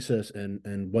of this thesis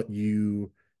and what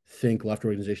you think left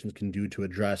organizations can do to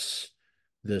address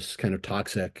this kind of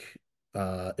toxic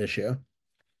issue.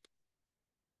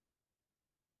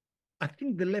 I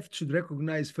think the left should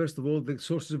recognize, first of all, the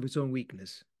sources of its own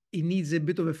weakness. It needs a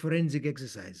bit of a forensic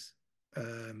exercise.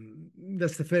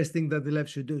 That's the first thing that the left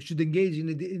should do. Should engage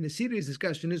in a serious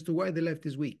discussion as to why the left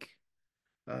is weak.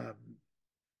 I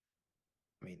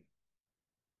mean,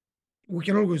 we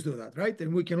can always do that, right?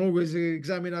 And we can always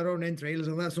examine our own entrails,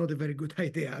 and that's not a very good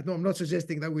idea. No, I'm not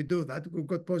suggesting that we do that. We've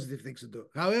got positive things to do.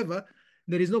 However,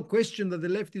 there is no question that the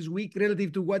left is weak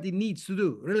relative to what it needs to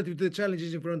do, relative to the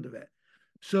challenges in front of it.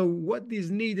 So what is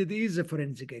needed is a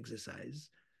forensic exercise.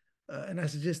 And I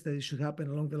suggest that it should happen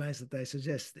along the lines that I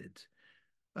suggested.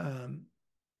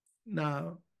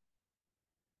 Now,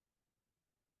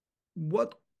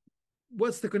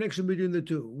 what's the connection between the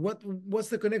two? What's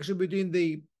the connection between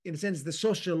in a sense, the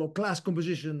social or class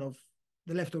composition of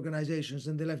the left organizations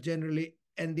and the left generally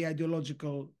and the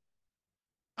ideological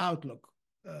outlook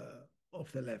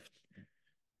of the left?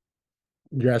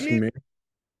 You're asking me?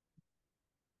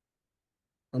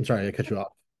 I'm sorry, I cut you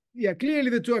off. Yeah, clearly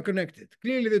the two are connected.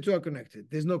 Clearly the two are connected.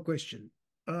 There's no question.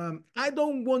 I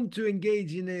don't want to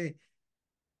engage in a.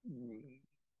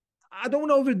 I don't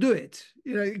want to overdo it.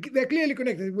 They're clearly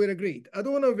connected. We're agreed. I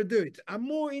don't want to overdo it. I'm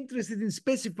more interested in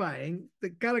specifying the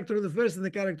character of the first and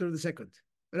the character of the second,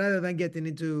 rather than getting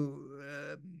into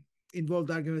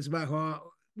involved arguments about how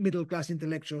middle-class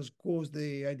intellectuals caused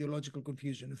the ideological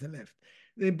confusion of the left.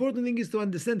 The important thing is to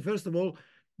understand, first of all,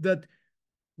 that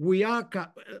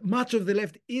much of the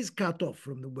left is cut off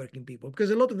from the working people,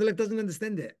 because a lot of the left doesn't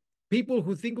understand it. People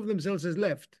who think of themselves as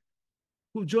left,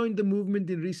 who joined the movement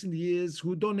in recent years,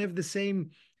 who don't have the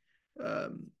same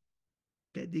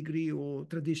pedigree or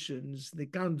traditions, they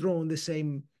can't draw on the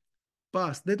same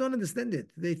past. They don't understand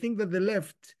it. They think that the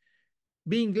left,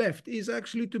 being left, is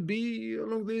actually to be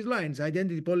along these lines: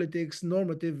 identity politics,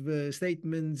 normative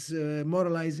statements,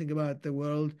 moralizing about the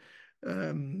world.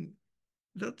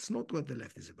 That's not what the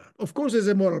left is about. Of course, there's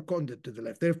a moral content to the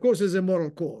left. Of course, there's a moral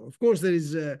core. Of course,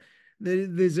 there's a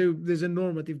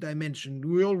normative dimension.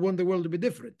 We all want the world to be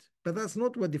different, but that's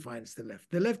not what defines the left.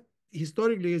 The left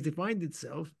historically has defined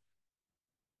itself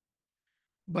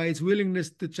by its willingness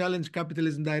to challenge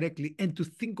capitalism directly and to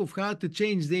think of how to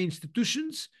change the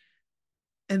institutions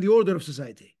and the order of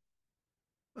society.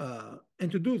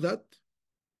 And to do that,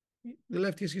 the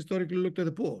left has historically looked at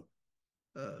the poor,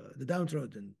 the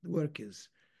downtrodden, the workers.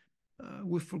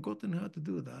 We've forgotten how to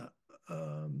do that.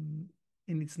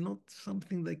 And it's not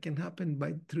something that can happen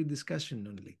through discussion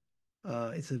only.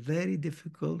 It's a very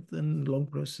difficult and long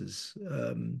process.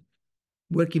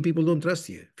 Working people don't trust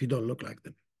you if you don't look like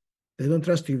them. They don't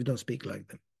trust you if you don't speak like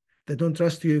them. They don't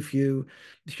trust you if you're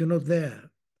not there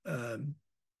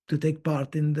to take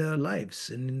part in their lives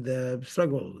and in their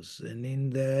struggles and in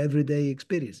their everyday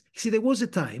experience. You see, there was a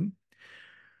time,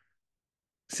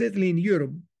 certainly in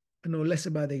Europe, I know less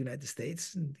about the United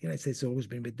States, and the United States has always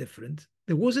been a bit different.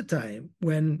 There was a time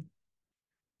when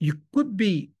you could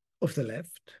be of the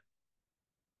left,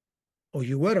 or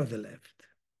you were of the left,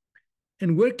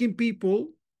 and working people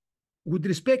would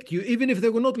respect you, even if they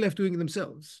were not left-wing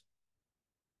themselves.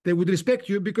 They would respect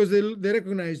you because they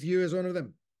recognized you as one of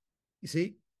them. You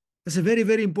see? That's a very,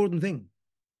 very important thing.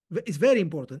 It's very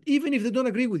important, even if they don't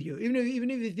agree with you, even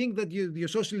if they think that your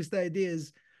socialist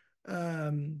ideas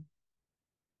are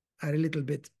a little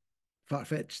bit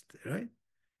far-fetched, right?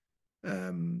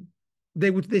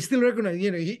 They still recognize,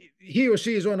 he or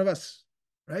she is one of us,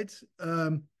 right?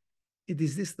 It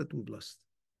is this that we've lost,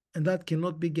 and that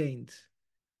cannot be gained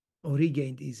or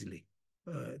regained easily.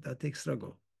 That takes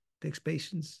struggle, takes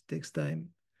patience, takes time,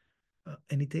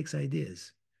 and it takes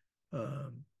ideas.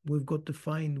 We've got to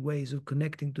find ways of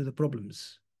connecting to the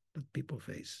problems that people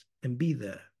face and be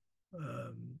there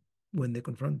when they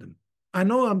confront them. I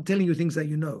know I'm telling you things that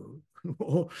you know,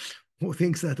 or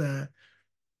things that are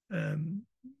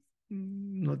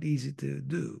not easy to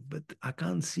do, but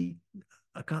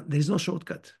there's no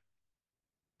shortcut.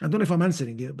 I don't know if I'm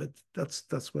answering you, but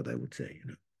that's what I would say.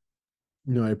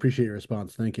 No, I appreciate your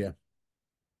response. Thank you.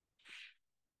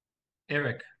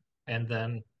 Eric, and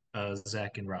then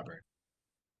Zach and Robert.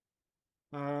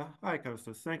 Hi,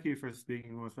 Costas. Thank you for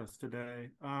speaking with us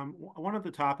today. One of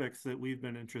the topics that we've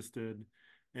been interested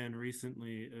in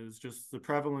recently is just the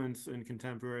prevalence in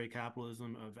contemporary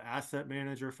capitalism of asset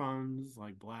manager funds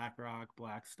like BlackRock,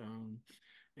 Blackstone,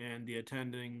 and the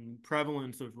attending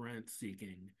prevalence of rent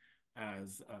seeking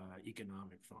as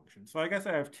economic function. So I guess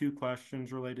I have two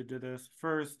questions related to this.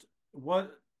 First,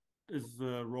 what is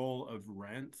the role of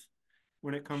rent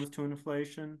when it comes to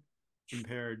inflation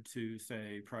compared to,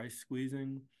 say, price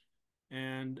squeezing?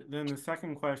 And then the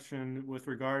second question with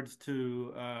regards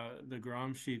to the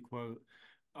Gramsci quote,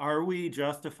 are we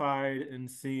justified in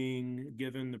seeing,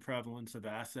 given the prevalence of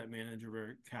asset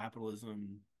manager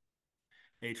capitalism,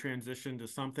 a transition to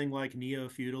something like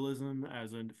neo-feudalism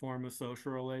as a form of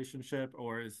social relationship,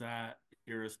 or is that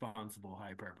irresponsible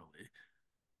hyperbole?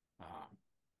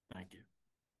 Thank you.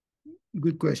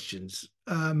 Good questions.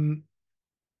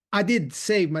 I did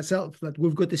say myself that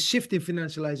we've got a shift in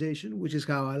financialization, which is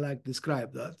how I like to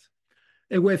describe that,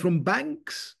 away from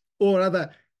banks, or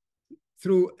rather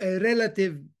through a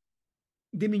relative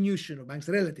diminution of banks,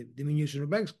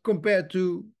 compared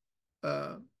to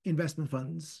investment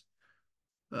funds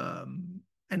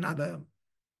and other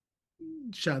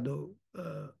shadow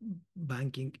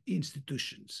banking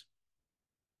institutions.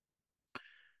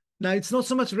 Now, it's not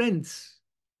so much rents.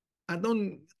 I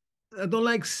don't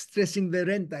like stressing the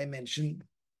rent dimension.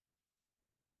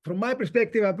 From my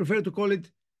perspective, I prefer to call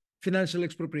it financial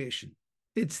expropriation.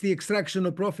 It's the extraction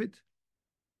of profit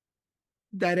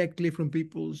directly from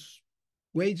people's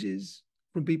wages,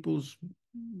 from people's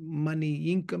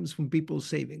money incomes from people's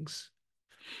savings.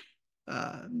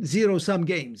 Zero-sum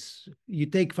games. You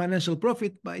take financial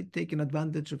profit by taking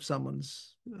advantage of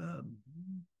someone's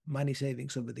money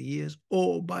savings over the years,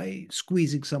 or by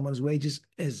squeezing someone's wages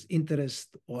as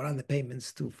interest or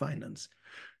underpayments to finance.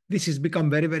 This has become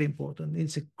very, very important.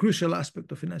 It's a crucial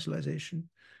aspect of financialization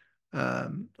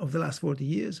of the last 40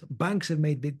 years. Banks have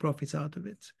made big profits out of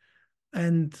it.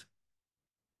 And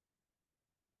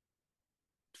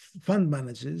fund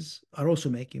managers are also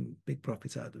making big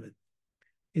profits out of it.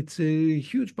 It's a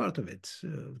huge part of it,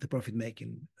 the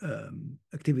profit-making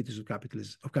activities of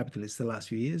capitalists the last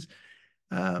few years.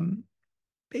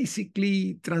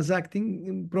 Basically transacting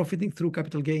and profiting through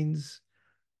capital gains,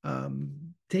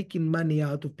 taking money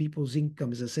out of people's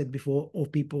income, as I said before, or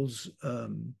people's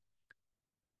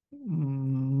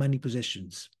money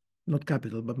possessions, not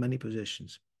capital, but money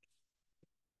possessions.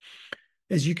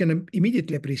 As you can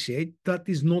immediately appreciate, that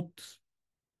is not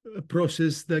a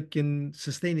process that can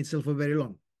sustain itself for very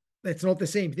long. That's not the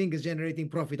same thing as generating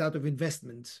profit out of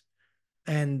investments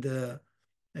and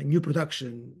new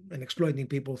production and exploiting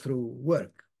people through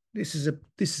work. This is a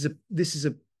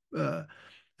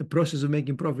process of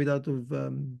making profit out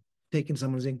of taking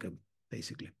someone's income,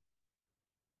 basically.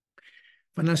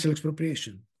 Financial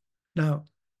expropriation. Now,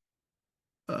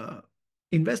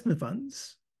 investment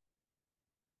funds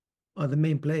are the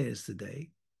main players today,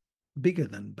 bigger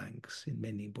than banks in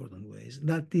many important ways.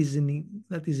 That is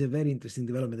a very interesting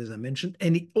development, as I mentioned,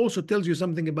 and it also tells you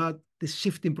something about the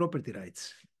shift in property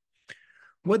rights.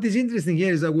 What is interesting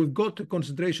here is that we've got a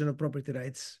concentration of property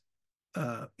rights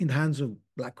in the hands of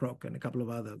BlackRock and a couple of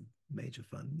other major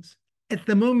funds. At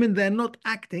the moment, they're not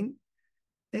acting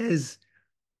as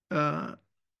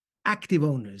active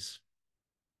owners.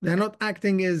 They're not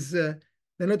acting as, they're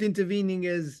not intervening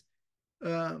as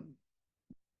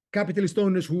capitalist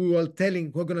owners who are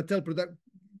going to tell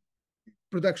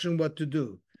production what to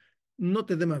do.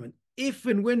 Not at the moment. If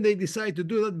and when they decide to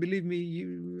do that, believe me,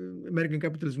 American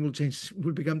capitalism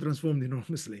will become transformed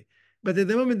enormously. But at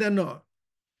the moment, they're not.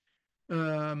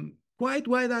 Quite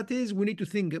why that is, we need to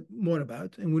think more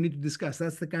about, and we need to discuss.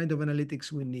 That's the kind of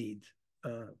analytics we need,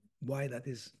 why that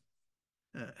is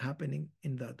happening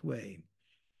in that way,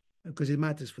 because it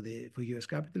matters for US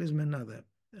capitalism and other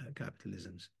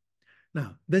capitalisms.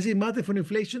 Now, does it matter for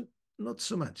inflation? Not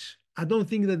so much. I don't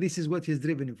think that this is what has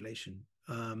driven inflation.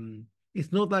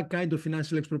 It's not that kind of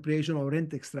financial expropriation or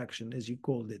rent extraction, as you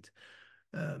called it,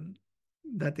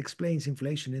 that explains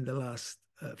inflation in the last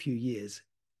few years.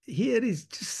 Here is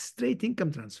just straight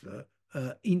income transfer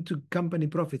into company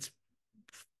profits,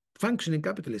 functioning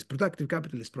capitalist, productive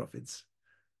capitalist profits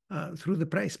through the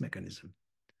price mechanism.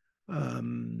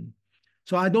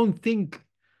 So I don't think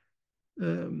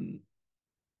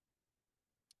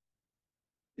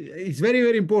it's very,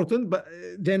 very important, but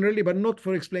generally, but not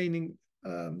for explaining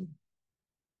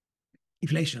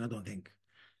inflation, I don't think.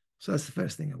 So that's the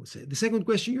first thing I would say. The second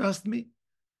question you asked me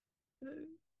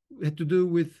had to do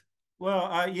with...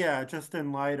 Well, yeah, just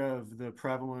in light of the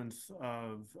prevalence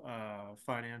of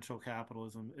financial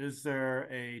capitalism, is there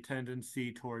a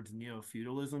tendency towards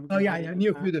neo-feudalism? Oh, yeah,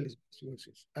 neo-feudalism.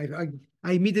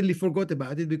 I immediately forgot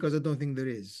about it because I don't think there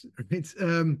is.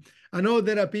 I know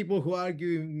there are people who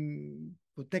argue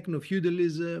for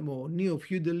techno-feudalism or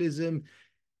neo-feudalism.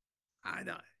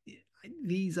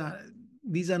 These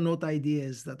are not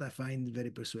ideas that I find very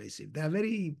persuasive. They are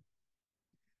very...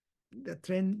 the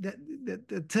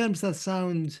terms that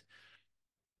sound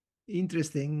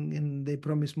interesting and they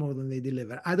promise more than they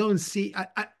deliver. I don't see...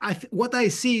 what I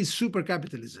see is super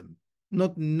capitalism,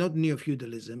 not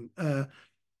neo-feudalism.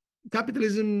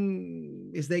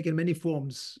 Capitalism is taken many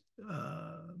forms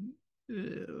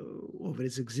over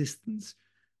its existence.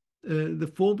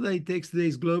 The form that it takes today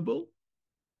is global.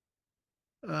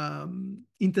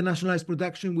 Internationalized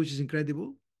production, which is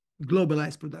incredible.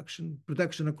 Globalized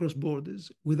production across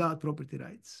borders without property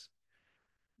rights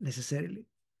necessarily.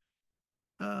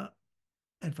 And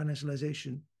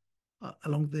financialization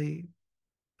along the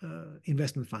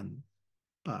investment fund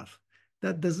path.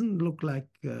 That doesn't look like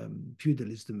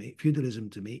feudalism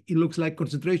to me. It looks like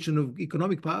concentration of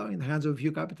economic power in the hands of a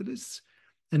few capitalists,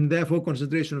 and therefore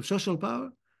concentration of social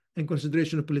power and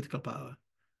concentration of political power.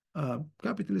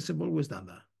 Capitalists have always done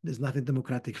that. There's nothing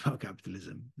democratic about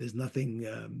capitalism. There's nothing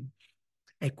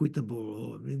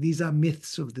equitable. These are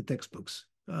myths of the textbooks.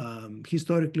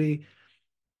 Historically,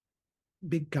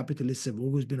 big capitalists have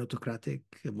always been autocratic,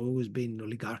 have always been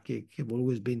oligarchic, have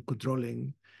always been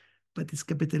controlling, but it's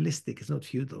capitalistic, it's not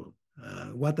feudal.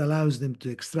 What allows them to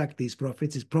extract these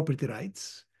profits is property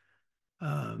rights,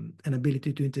 and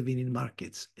ability to intervene in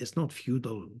markets. It's not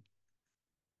feudal,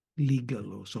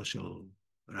 legal, or social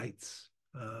rights.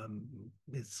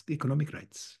 It's economic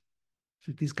rights.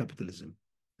 So it is capitalism.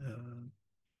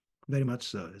 Very much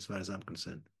so, as far as I'm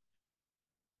concerned.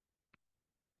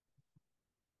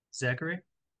 Zachary?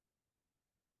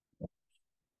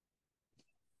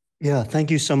 Yeah, thank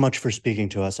you so much for speaking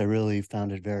to us. I really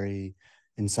found it very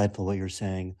insightful what you're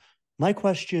saying. My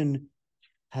question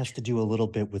has to do a little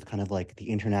bit with kind of like the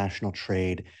international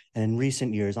trade. And in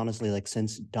recent years, honestly, like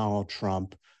since Donald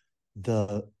Trump,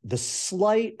 the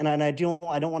slight, and I don't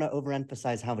want to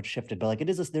overemphasize how it shifted, but like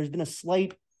there's been a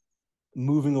slight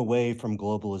moving away from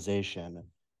globalization.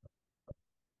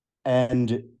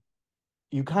 And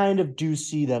you kind of do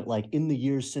see that like in the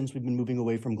years since we've been moving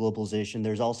away from globalization,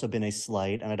 there's also been a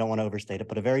slight, and I don't want to overstate it,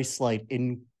 but a very slight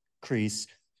increase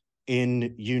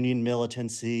in union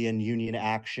militancy and union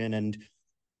action and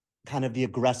kind of the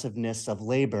aggressiveness of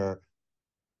labor.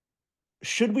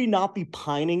 Should we not be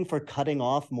pining for cutting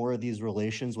off more of these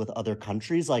relations with other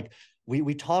countries? Like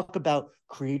we talk about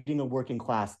creating a working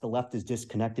class. The left is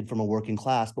disconnected from a working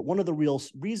class, but one of the real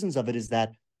reasons of it is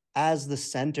that as the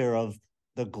center of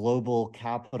the global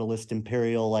capitalist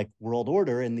imperial like world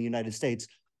order in the United States,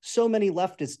 so many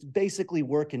leftists basically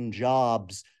work in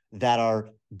jobs that are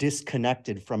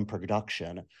disconnected from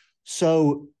production.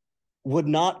 So would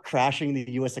not crashing the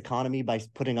US economy by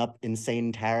putting up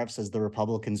insane tariffs as the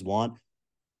Republicans want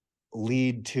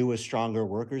lead to a stronger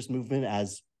workers movement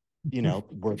as, you know,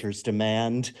 workers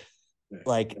demand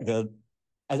like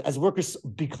as workers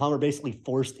become are basically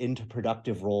forced into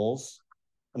productive roles,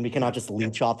 and we cannot just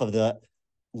leech off of the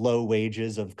low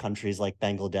wages of countries like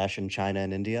Bangladesh and China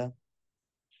and India?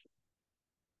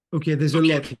 Okay, there's a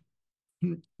lot.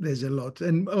 There's a lot,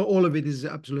 and all of it is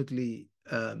absolutely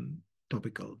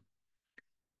topical.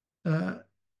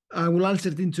 I will answer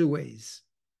it in two ways.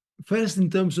 First, in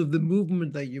terms of the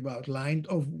movement that you've outlined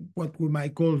of what we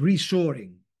might call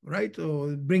reshoring, right?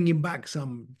 Or bringing back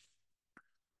some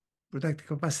productive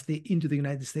capacity into the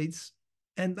United States.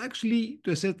 And actually,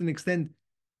 to a certain extent,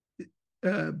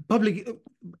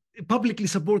 publicly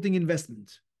supporting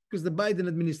investment. Because the Biden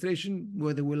administration,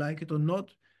 whether we like it or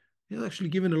not, has actually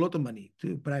given a lot of money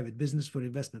to private business for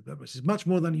investment purposes, much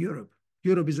more than Europe.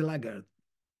 Europe is a laggard.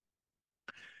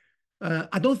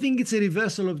 I don't think it's a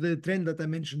reversal of the trend that I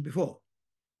mentioned before.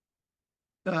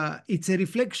 It's a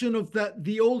reflection of that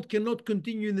the old cannot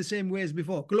continue in the same way as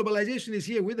before. Globalization is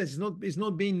here with us. It's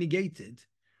not being negated.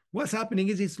 What's happening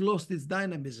is it's lost its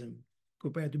dynamism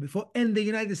compared to before. And the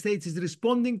United States is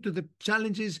responding to the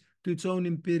challenges to its own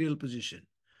imperial position.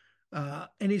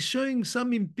 And it's showing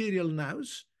some imperial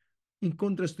nows in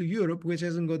contrast to Europe, which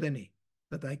hasn't got any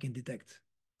that I can detect.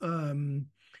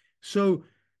 So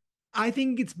I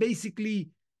think it's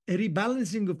basically a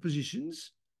rebalancing of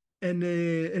positions and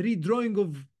a redrawing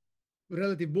of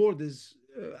relative borders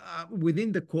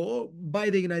within the core by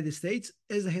the United States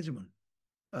as a hegemon.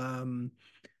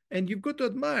 And you've got to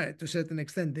admire, to a certain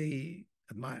extent, you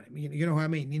know what I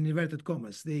mean, in inverted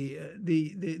commas, the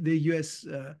US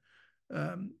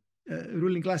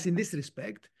ruling class in this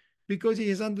respect, because he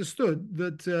has understood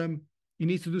that he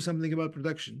needs to do something about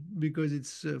production because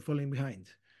it's falling behind,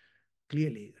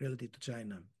 clearly, relative to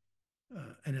China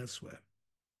and elsewhere.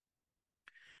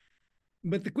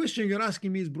 But the question you're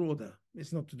asking me is broader.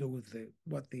 It's not to do with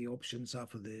what the options are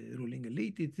for the ruling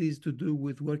elite. It is to do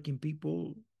with working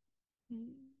people,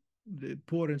 the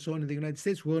poor and so on in the United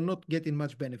States, who are not getting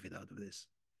much benefit out of this.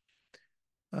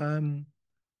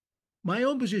 My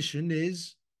own position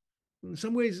is, in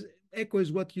some ways,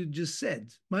 echoes what you just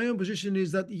said. My own position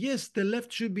is that, yes, the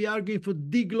left should be arguing for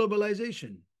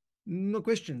deglobalization. No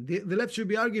question. The left should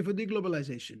be arguing for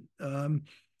deglobalization.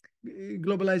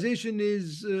 Globalization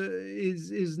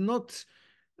is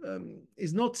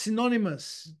not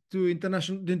synonymous to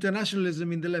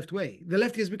internationalism in the left way. The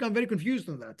left has become very confused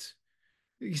on that.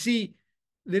 You see,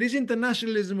 there is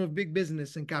internationalism of big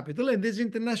business and capital, and there's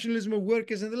internationalism of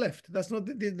workers and the left.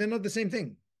 They're not the same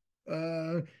thing.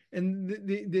 And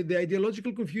the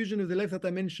ideological confusion of the left that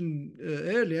I mentioned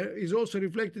earlier is also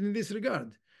reflected in this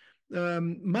regard.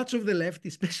 Much of the left,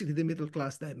 especially the middle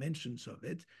class dimensions of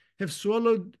it, have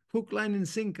swallowed hook, line, and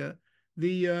sinker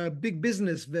the big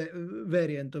business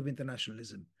variant of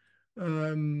internationalism.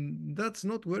 That's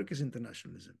not workers'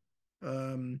 internationalism.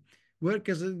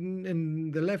 Workers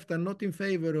and the left are not in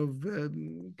favor of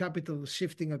capital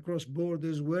shifting across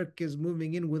borders, workers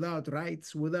moving in without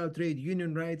rights, without trade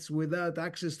union rights, without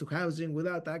access to housing,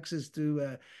 without access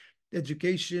to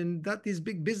education. That is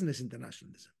big business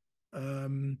internationalism.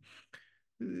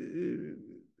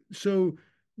 So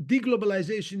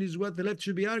deglobalization is what the left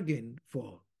should be arguing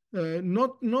for.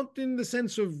 Not in the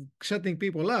sense of shutting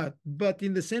people out, but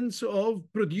in the sense of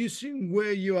producing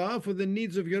where you are for the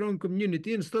needs of your own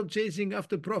community and stop chasing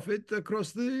after profit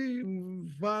across the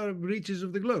far reaches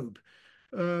of the globe.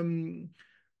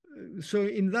 So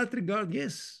in that regard,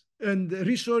 yes. And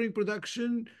reshoring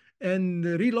production and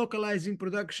relocalizing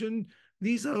production,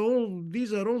 these are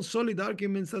all solid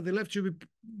arguments that the left should be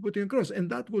putting across. And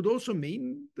that would also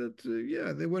mean that,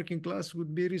 yeah, the working class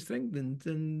would be strengthened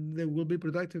and there will be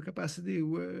productive capacity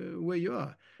where you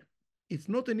are. It's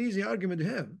not an easy argument to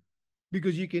have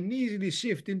because you can easily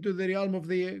shift into the realm of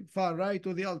the far right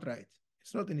or the alt-right.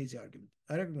 It's not an easy argument.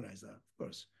 I recognize that, of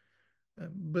course.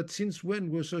 But since when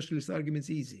were socialist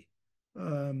arguments easy?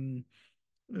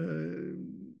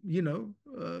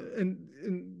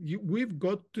 We've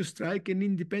got to strike an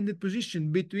independent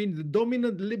position between the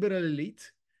dominant liberal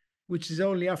elite, which is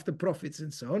only after profits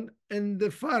and so on, and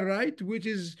the far right, which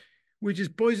is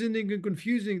poisoning and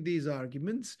confusing these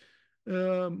arguments,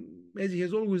 as he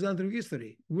has always done through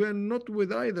history. We're not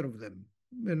with either of them.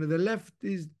 And the left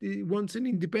wants an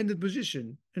independent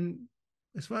position. And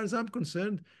as far as I'm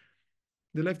concerned,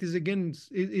 the left is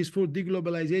for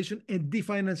deglobalization and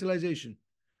definancialization.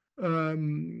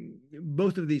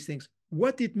 Both of these things.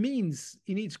 What it means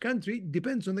in each country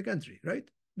depends on the country, right?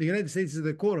 The United States is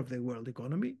the core of the world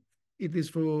economy. It is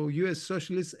for US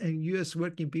socialists and US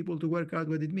working people to work out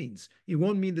what it means. It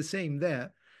won't mean the same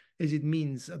there as it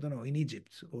means, I don't know, in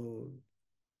Egypt or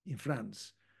in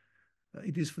France.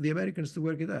 It is for the Americans to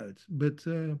work it out. But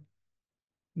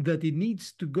that it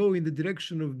needs to go in the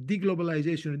direction of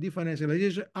deglobalization and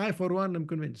definancialization, I, for one, am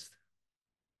convinced.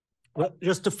 Well,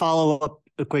 just to follow up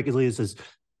quickly, this is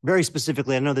very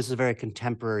specifically, I know this is a very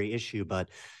contemporary issue, but,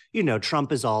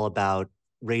 Trump is all about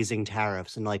raising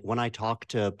tariffs. And like when I talk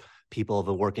to people of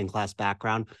a working class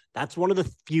background, that's one of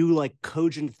the few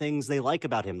cogent things they like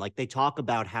about him. Like they talk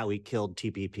about how he killed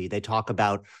TPP. They talk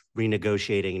about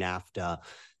renegotiating NAFTA.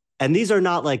 And these are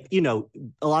not a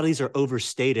lot of these are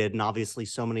overstated. And obviously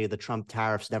so many of the Trump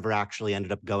tariffs never actually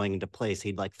ended up going into place.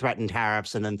 He'd threaten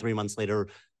tariffs and then 3 months later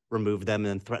remove them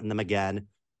and then threaten them again.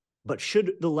 But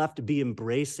should the left be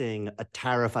embracing a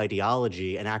tariff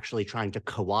ideology and actually trying to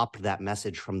co-opt that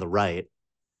message from the right?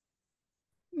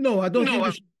 No, I don't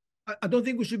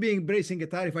think we should be embracing a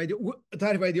tariff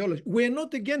ideology. We're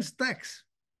not against tax.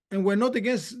 And we're not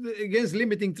against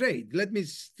limiting trade. Let me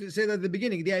say that at the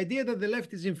beginning. The idea that the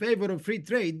left is in favor of free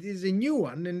trade is a new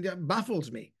one and that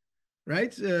baffles me,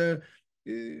 right? So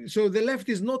the left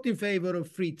is not in favor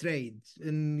of free trade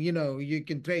and, you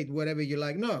can trade wherever you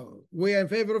like. No, we are in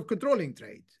favor of controlling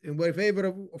trade. And we're in favor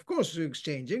of course,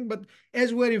 exchanging. But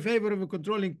as we're in favor of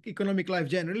controlling economic life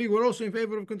generally, we're also in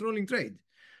favor of controlling trade.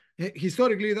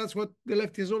 Historically, that's what the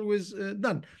left has always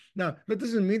done. Now, that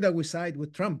doesn't mean that we side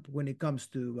with Trump when it comes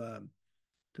to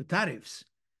tariffs.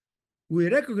 We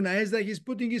recognize that he's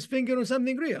putting his finger on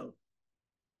something real.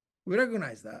 We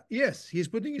recognize that. Yes, he's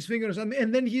putting his finger on something,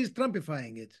 and then he's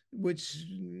Trumpifying it, which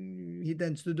he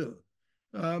tends to do.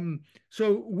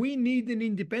 So we need an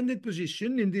independent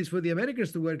position in this for the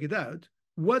Americans to work it out,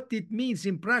 what it means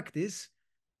in practice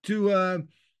to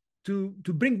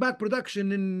bring back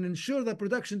production and ensure that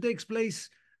production takes place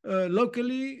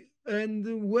locally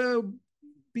and where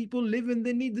people live and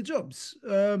they need the jobs.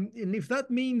 And if that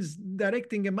means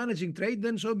directing and managing trade,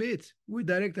 then so be it. We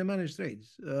direct and manage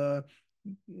trades.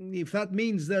 If that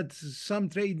means that some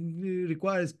trade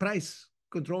requires price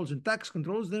controls and tax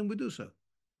controls, then we do so.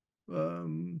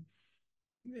 Am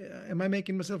I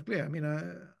making myself clear? I mean,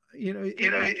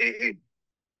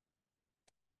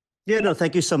 Yeah, no,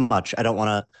 thank you so much. I don't want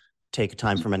to take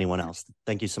time from anyone else.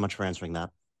 Thank you so much for answering that.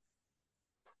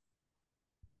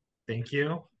 Thank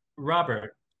you.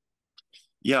 Robert.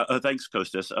 Yeah, thanks,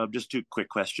 Costas. Just two quick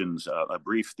questions, a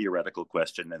brief theoretical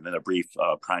question and then a brief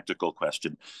practical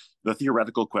question. The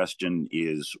theoretical question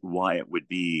is why it would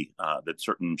be that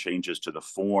certain changes to the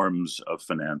forms of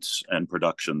finance and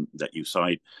production that you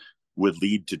cite would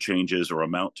lead to changes or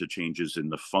amount to changes in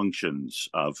the functions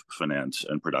of finance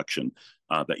and production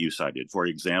that you cited. For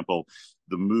example,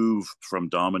 the move from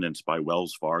dominance by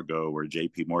Wells Fargo or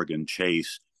JP Morgan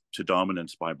Chase to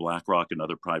dominance by BlackRock and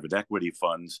other private equity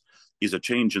funds is a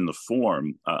change in the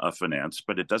form of finance,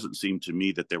 but it doesn't seem to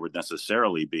me that there would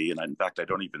necessarily be, and in fact, I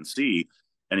don't even see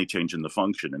any change in the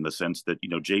function in the sense that,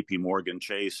 JP Morgan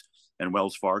Chase and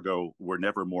Wells Fargo were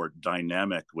never more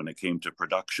dynamic when it came to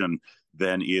production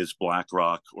than is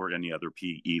BlackRock or any other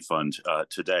PE fund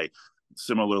today.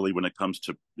 Similarly, when it comes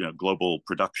to global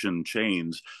production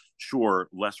chains, sure,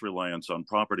 less reliance on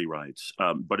property rights.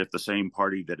 But if the same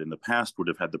party that in the past would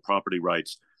have had the property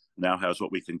rights now has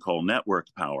what we can call network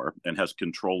power and has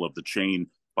control of the chain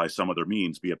by some other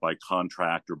means, be it by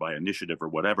contract or by initiative or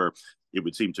whatever, it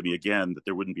would seem to me again that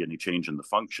there wouldn't be any change in the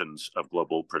functions of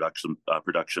global production,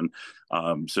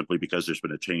 simply because there's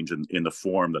been a change in the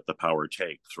form that the power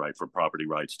takes, right, from property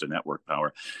rights to network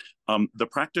power. The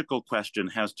practical question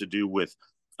has to do with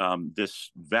this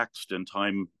vexed and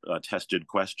time-tested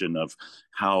question of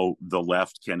how the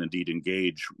left can indeed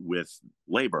engage with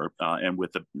labor and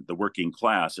with the working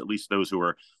class, at least those who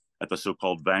are at the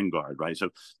so-called vanguard, right?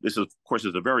 So this, of course,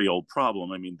 is a very old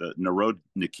problem. I mean, the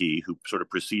Narodniki, who sort of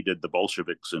preceded the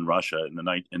Bolsheviks in Russia in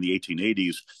the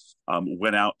 1880s,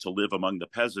 went out to live among the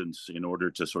peasants in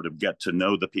order to sort of get to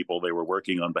know the people they were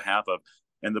working on behalf of.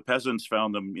 And the peasants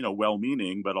found them,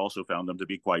 well-meaning, but also found them to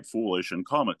be quite foolish and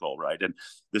comical, right? And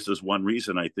this is one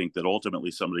reason I think that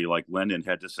ultimately somebody like Lenin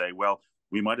had to say, well,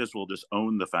 we might as well just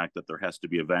own the fact that there has to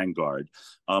be a vanguard.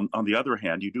 On the other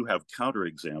hand, you do have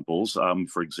counterexamples.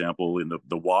 For example, in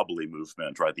the wobbly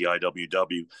movement, right, the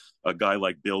IWW, a guy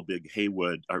like Big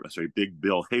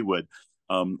Bill Haywood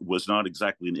was not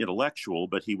exactly an intellectual,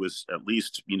 but he was at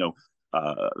least,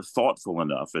 thoughtful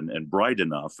enough and bright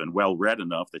enough and well-read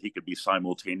enough that he could be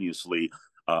simultaneously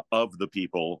of the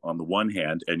people on the one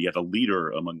hand and yet a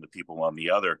leader among the people on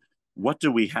the other. What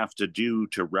do we have to do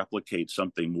to replicate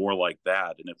something more like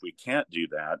that? And if we can't do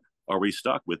that, are we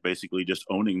stuck with basically just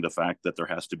owning the fact that there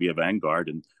has to be a vanguard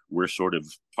and we're sort of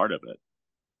part of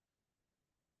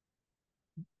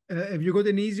it? Have you got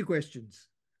any easy questions?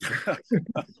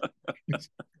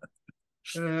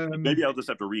 Maybe I'll just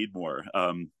have to read more.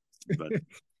 But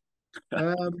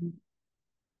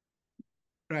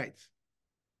right.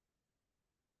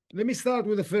 Let me start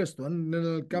with the first one, and then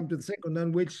I'll come to the second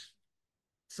one, which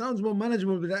sounds more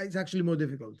manageable, but it's actually more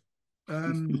difficult.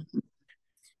 The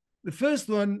first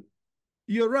one,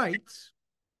 you're right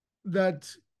that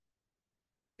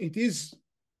it is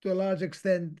to a large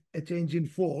extent a change in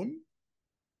form,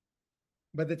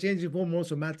 but the change in form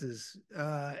also matters.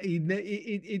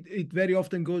 It very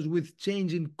often goes with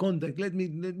change in conduct. Let me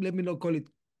not call it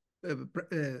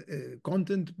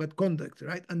content, but conduct,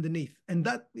 right, underneath, and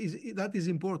that is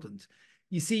important.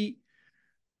 You see,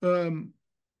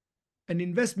 an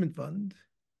investment fund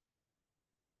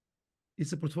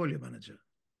is a portfolio manager.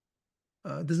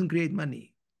 Doesn't create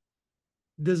money.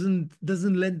 Doesn't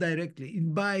lend directly.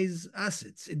 It buys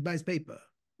assets. It buys paper,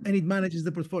 and it manages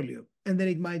the portfolio. And then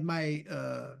it might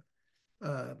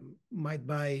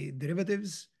buy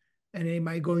derivatives, and it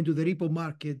might go into the repo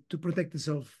market to protect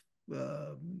itself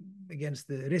against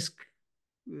the risk,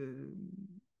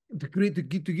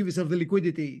 to give itself the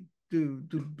liquidity to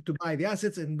buy the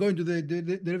assets, and go into the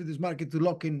derivatives market to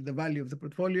lock in the value of the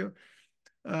portfolio,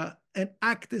 and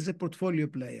act as a portfolio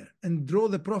player and draw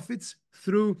the profits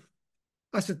through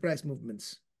asset price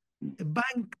movements. A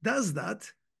bank does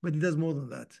that, but it does more than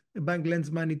that. A bank lends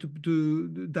money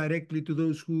directly to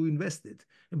those who invest it.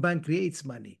 A bank creates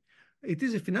money. It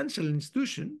is a financial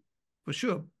institution, for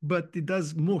sure, but it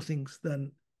does more things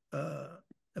than a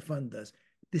fund does.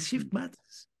 The shift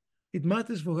matters. It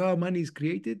matters for how money is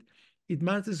created. It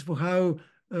matters for how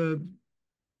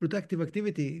productive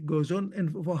activity goes on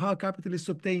and for how capitalists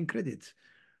obtain credit.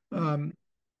 I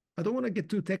don't want to get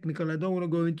too technical. I don't want to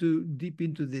go deep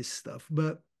into this stuff,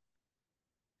 but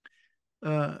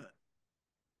a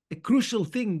crucial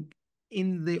thing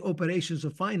in the operations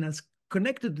of finance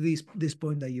connected to this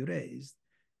point that you raised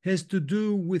has to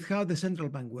do with how the central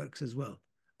bank works as well.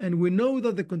 And we know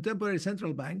that the contemporary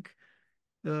central bank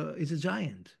is a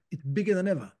giant. It's bigger than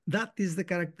ever. That is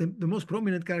the most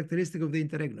prominent characteristic of the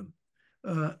interregnum.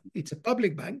 It's a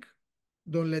public bank.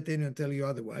 Don't let anyone tell you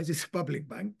otherwise. It's a public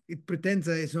bank. It pretends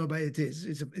that it's not, but it is.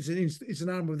 It's an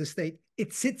arm of the state.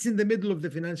 It sits in the middle of the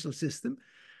financial system,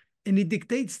 and it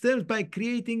dictates terms by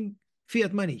creating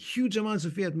fiat money, huge amounts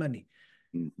of fiat money.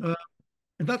 And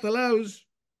that allows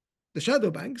the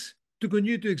shadow banks to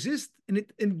continue to exist,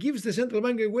 and gives the central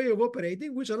bank a way of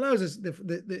operating, which allows us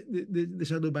the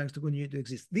shadow banks to continue to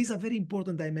exist. These are very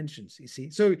important dimensions, you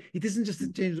see. So it isn't just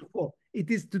a change of form.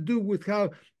 It is to do with how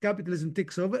capitalism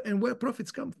takes over and where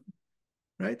profits come from,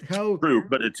 right? True,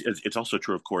 but it's also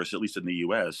true, of course, at least in the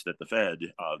U.S., that the Fed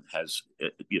has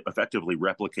effectively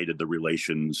replicated the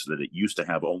relations that it used to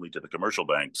have only to the commercial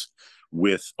banks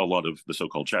with a lot of the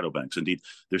so-called shadow banks. Indeed,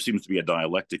 there seems to be a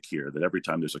dialectic here that every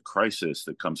time there's a crisis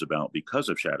that comes about because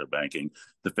of shadow banking,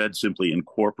 the Fed simply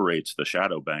incorporates the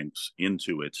shadow banks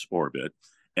into its orbit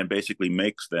and basically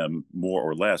makes them more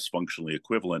or less functionally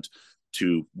equivalent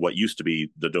to what used to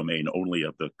be the domain only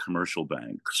of the commercial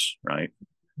banks, right?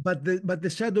 But the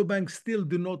shadow banks still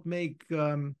do not make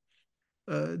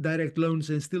direct loans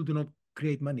and still do not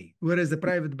create money, whereas the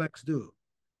private banks do.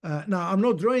 Now, I'm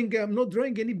not drawing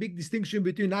any big distinction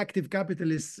between active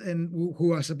capitalists and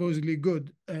who are supposedly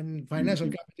good and financial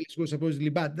capitalists who are supposedly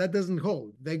bad. That doesn't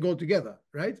hold. They go together,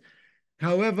 right?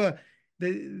 However,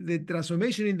 the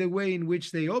transformation in the way in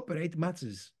which they operate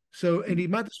matters. So, and it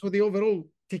matters for the overall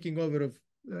taking over of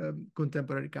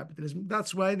contemporary capitalism.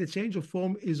 That's why the change of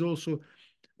form is also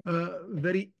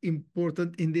very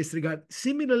important in this regard.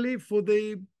 Similarly, for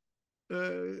the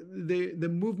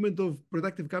movement of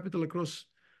productive capital across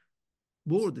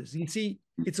borders. You see,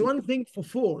 it's one thing for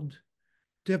Ford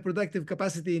to have productive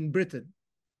capacity in Britain,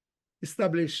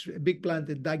 establish a big plant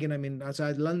at Dagenham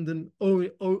outside London,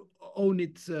 own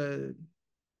it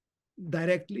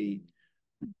directly,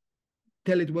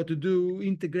 tell it what to do,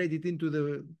 integrate it into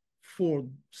the Ford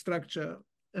structure,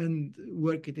 and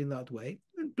work it in that way.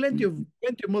 And plenty of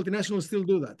multinationals still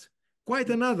do that. Quite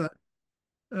another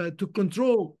to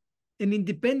control an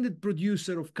independent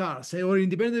producer of cars, say, or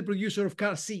independent producer of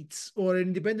car seats, or an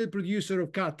independent producer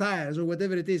of car tires, or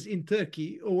whatever it is in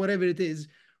Turkey, or whatever it is,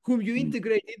 whom you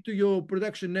integrate into your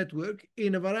production network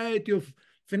in a variety of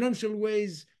financial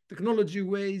ways, technology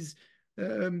ways,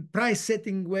 price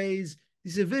setting ways.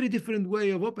 It's a very different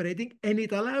way of operating, and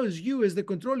it allows you as the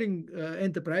controlling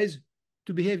enterprise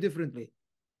to behave differently.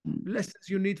 Lessens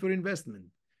your need for investment,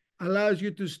 allows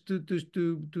you to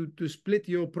split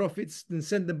your profits and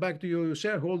send them back to your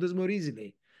shareholders more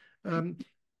easily,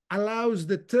 allows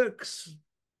the Turks,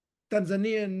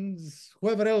 Tanzanians,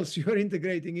 whoever else you're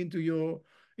integrating into your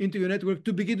network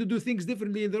to begin to do things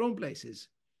differently in their own places.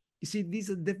 You see,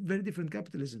 these are very different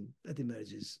capitalism that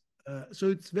emerges. So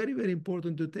it's very, very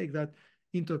important to take that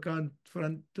into account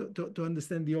to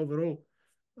understand the overall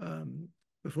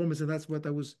performance, and that's what I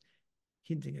was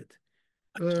hinting at.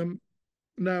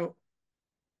 Now,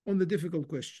 on the difficult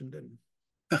question, then,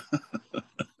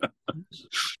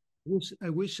 I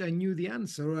wish I knew the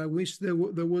answer, or I wish there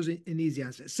was an easy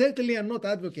answer. Certainly, I'm not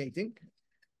advocating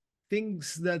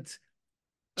things that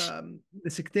the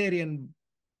sectarian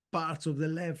parts of the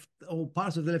left, or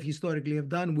parts of the left historically have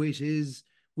done, which is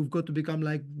we've got to become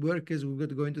like workers, we've got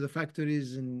to go into the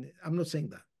factories, and I'm not saying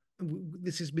that.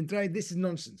 This has been tried. This is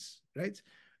nonsense, right?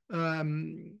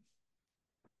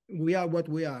 We are what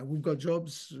we are. We've got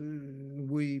jobs.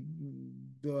 We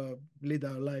lead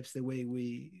our lives the way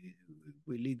we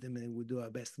lead them, and we do our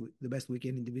best, the best we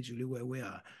can individually where we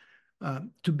are.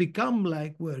 To become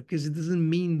like workers, it doesn't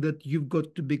mean that you've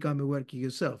got to become a worker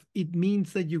yourself. It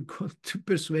means that you've got to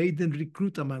persuade and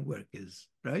recruit among workers,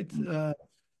 right?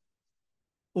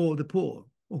 Or the poor,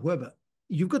 or whoever.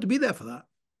 You've got to be there for that.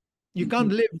 You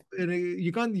can't live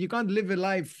you can't live a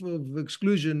life of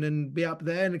exclusion and be up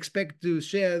there and expect to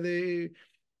share the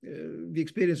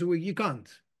experience. You can't.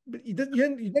 But you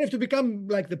don't have to become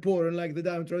like the poor and like the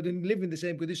downtrodden and live in the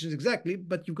same conditions exactly.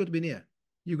 But you've got to be near.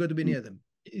 You've got to be near them.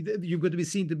 You've got to be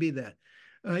seen to be there.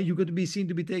 You've got to be seen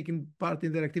to be taking part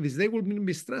in their activities. They will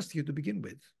mistrust you to begin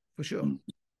with, for sure.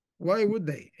 Why would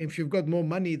they? If you've got more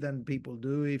money than people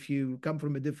do, if you come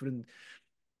from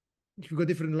if you've got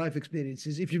different life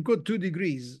experiences, if you've got 2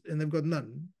 degrees and they've got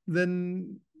none,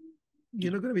 then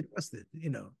you're not going to be trusted,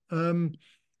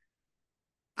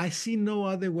 I see no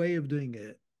other way of doing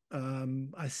it.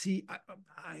 I see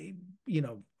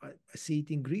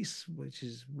it in Greece, which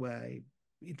is where I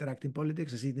interact in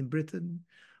politics. I see it in Britain.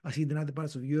 I see it in other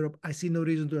parts of Europe. I see no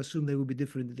reason to assume they will be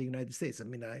different in the United States. I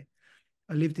mean, I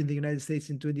lived in the United States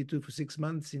in 22 for 6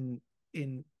 months in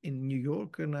New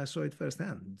York, and I saw it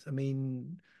firsthand. I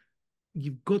mean,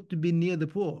 you've got to be near the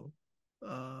poor.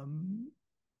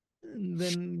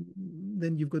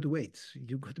 Then you've got to wait.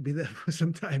 You've got to be there for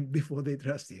some time before they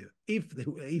trust you, if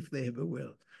they ever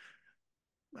will.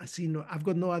 I've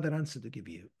got no other answer to give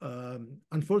you.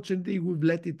 Unfortunately, we've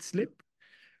let it slip.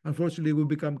 Unfortunately, we've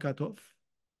become cut off.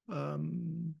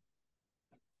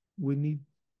 We need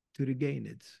to regain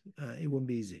it. It won't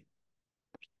be easy.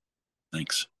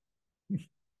 Thanks.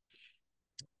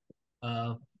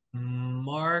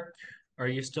 Mark, are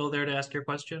you still there to ask your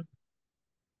question?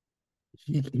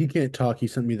 He can't talk. He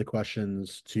sent me the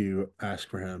questions to ask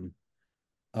for him.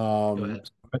 Go ahead.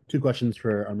 2 questions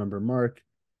for our member Mark.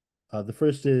 The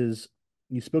first is,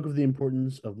 you spoke of the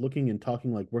importance of looking and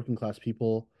talking like working class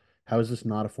people. How is this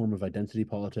not a form of identity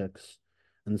politics?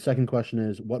 And the second question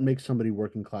is, what makes somebody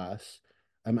working class?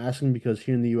 I'm asking because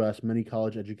here in the US, many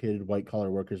college-educated white-collar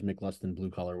workers make less than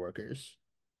blue-collar workers.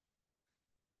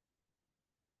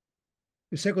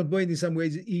 The second point, in some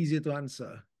ways, is easier to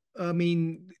answer. I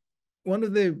mean, when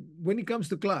it comes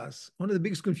to class, one of the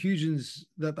biggest confusions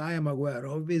that I am aware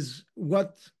of is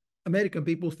what American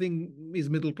people think is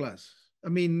middle class. I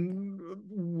mean,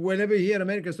 whenever you hear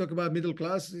Americans talk about middle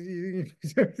class, really,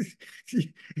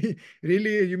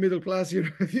 are you middle class? You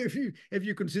know, if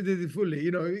you consider it fully,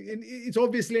 you know, it's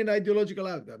obviously an ideological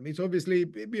outcome. It's obviously,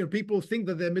 you know, people think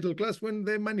that they're middle class when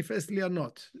they manifestly are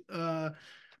not.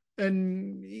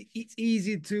 And it's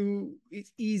easy to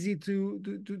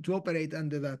operate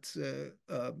under that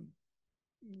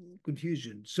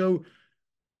confusion. So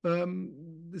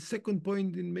the second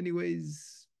point, in many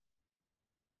ways,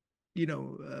 you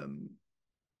know,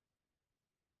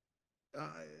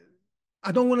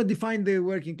 I don't want to define the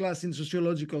working class in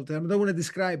sociological terms. I don't want to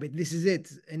describe it. This is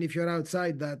it. And if you're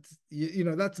outside that, you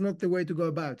know, that's not the way to go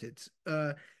about it.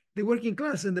 The working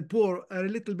class and the poor are a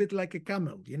little bit like a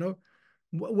camel, you know.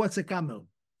 What's a camel?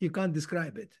 You can't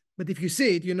describe it. But if you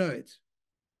see it, you know it,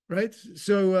 right?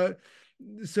 So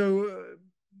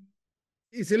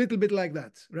it's a little bit like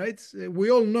that, right?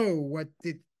 We all know what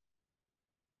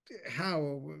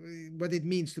it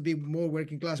means to be more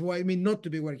working class. What I mean not to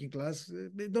be working class.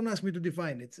 Don't ask me to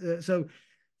define it.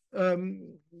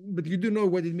 But you do know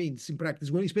what it means in practice,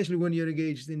 especially when you're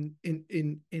engaged in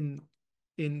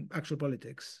actual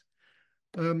politics.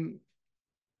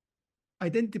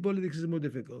 Identity politics is more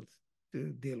difficult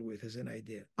to deal with as an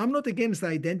idea. I'm not against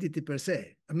identity per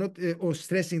se. I'm not or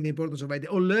stressing the importance of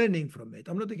identity or learning from it.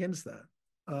 I'm not against that.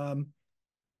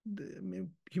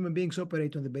 Human beings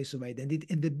operate on the basis of identity,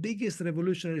 and the biggest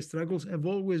revolutionary struggles have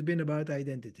always been about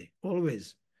identity.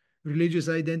 Always. Religious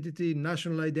identity,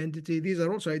 national identity, these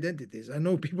are also identities. I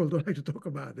know people don't like to talk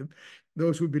about them,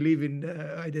 those who believe in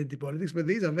identity politics, but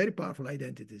these are very powerful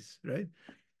identities, right?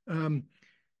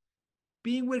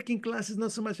 Being working class is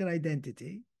not so much an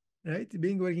identity, right?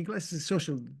 Being working class is a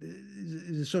social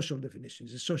definition,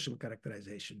 is a social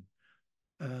characterization.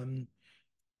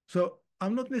 So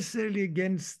I'm not necessarily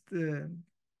against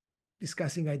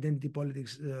discussing identity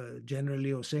politics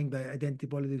generally, or saying that identity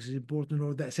politics is important,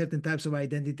 or that certain types of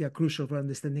identity are crucial for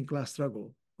understanding class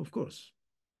struggle. Of course.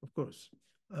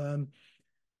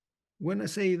 When I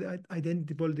say that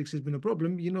identity politics has been a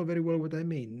problem, you know very well what I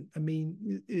mean. I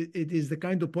mean, it is the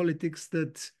kind of politics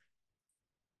that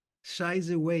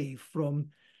shies away from,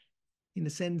 in a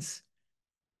sense,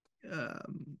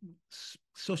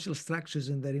 social structures,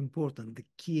 and they're important, the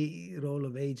key role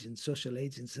of agents, social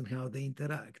agents, and how they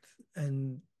interact,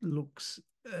 and looks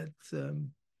at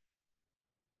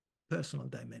personal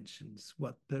dimensions,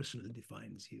 what personally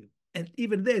defines you. And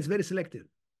even there, it's very selective.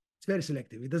 It's very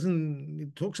selective.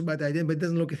 It talks about identity, but it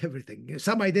doesn't look at everything.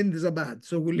 Some identities are bad,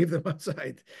 so we'll leave them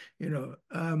outside. You know,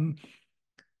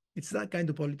 it's that kind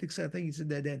of politics. I think it's a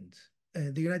dead end.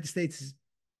 The United States is,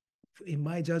 in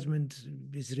my judgment,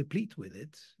 is replete with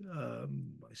it.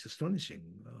 It's astonishing,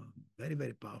 very,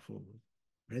 very powerful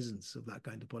presence of that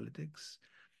kind of politics.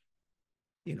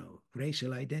 You know,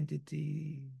 racial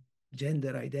identity,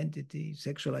 gender identity,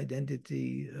 sexual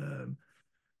identity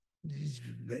is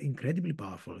incredibly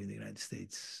powerful in the United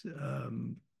States.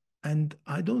 And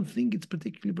I don't think it's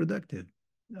particularly productive.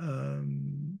 Of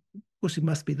course, it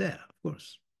must be there, of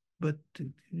course, but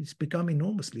it's become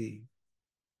enormously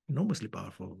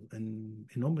powerful and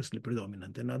enormously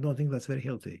predominant, and I don't think that's very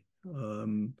healthy.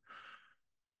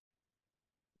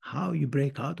 How you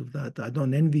break out of that, I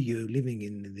don't envy you living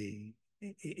in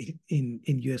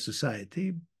US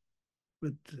society,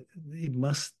 but it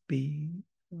must be.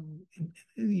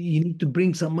 You need to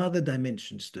bring some other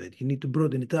dimensions to it. You need to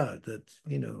broaden it out. That,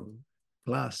 you know,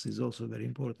 class is also very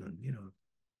important. You know,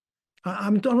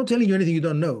 I'm not telling you anything you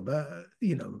don't know, but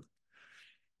you know,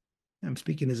 I'm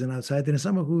speaking as an outsider and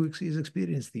someone who has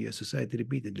experienced the US society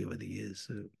repeatedly over the years.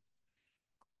 So,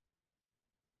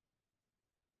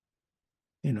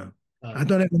 you know, I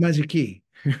don't have the magic key.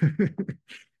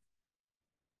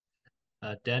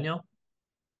 Daniel?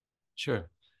 Sure.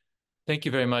 Thank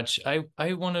you very much. I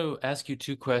want to ask you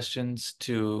two questions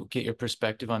to get your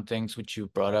perspective on things which you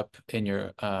brought up in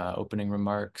your opening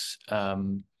remarks.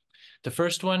 The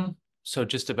first one, so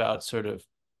just about sort of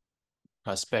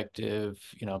prospective,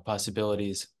 you know,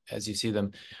 possibilities as you see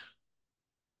them.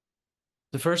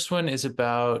 The first one is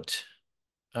about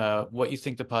what you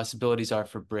think the possibilities are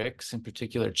for BRICS, in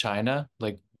particular China,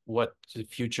 like what the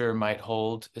future might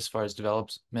hold as far as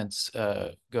developments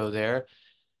go there.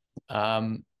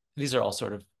 These are all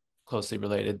sort of closely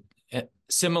related.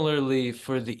 Similarly,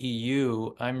 for the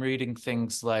EU, I'm reading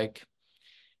things like,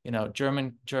 you know,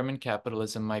 German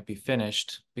capitalism might be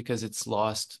finished because it's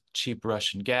lost cheap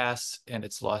Russian gas and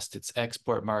it's lost its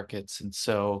export markets. And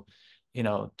so, you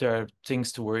know, there are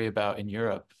things to worry about in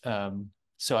Europe.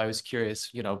 So I was curious,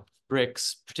 you know,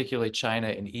 BRICS, particularly China,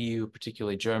 and EU,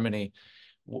 particularly Germany,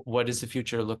 what does the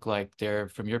future look like there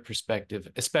from your perspective,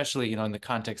 especially, you know, in the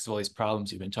context of all these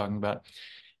problems you've been talking about?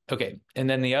 Okay. And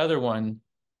then the other one,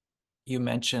 you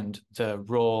mentioned the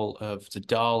role of the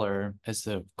dollar as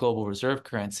the global reserve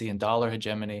currency and dollar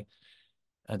hegemony,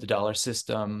 the dollar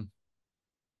system,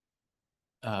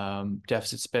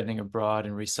 deficit spending abroad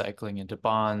and recycling into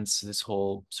bonds, this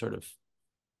whole sort of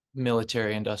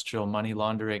military industrial money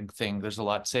laundering thing. There's a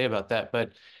lot to say about that,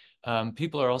 but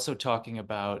people are also talking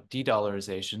about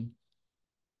de-dollarization.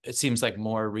 It seems like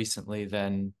more recently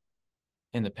than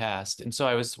in the past. And so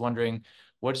I was wondering,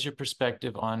 what is your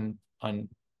perspective on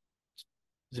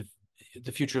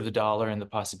the future of the dollar and the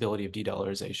possibility of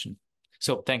de-dollarization?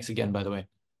 So thanks again, by the way.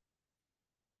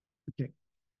 Okay.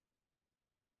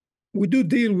 We do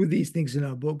deal with these things in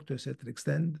our book to a certain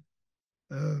extent,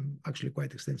 actually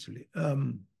quite extensively.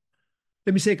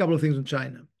 Let me say a couple of things on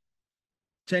China.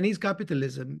 Chinese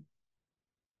capitalism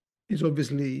is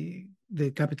obviously the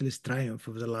capitalist triumph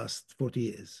of the last 40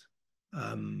 years.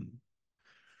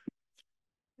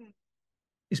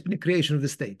 It's been a creation of the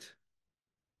state,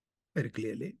 very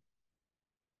clearly.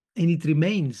 And it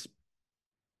remains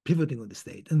pivoting on the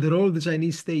state. And the role of the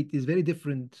Chinese state is very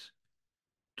different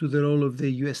to the role of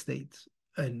the US state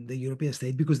and the European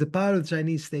state, because the power of the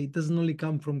Chinese state doesn't only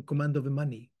come from command over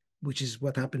money, which is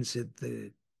what happens at the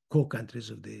core countries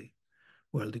of the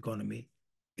world economy.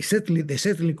 They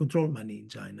certainly control money in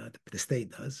China, the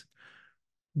state does.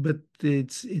 But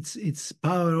its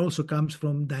power also comes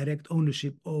from direct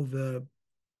ownership of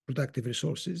productive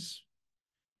resources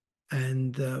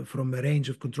and from a range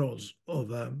of controls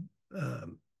of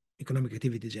economic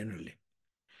activity generally.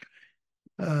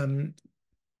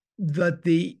 That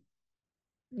the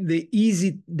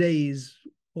easy days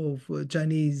of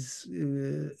Chinese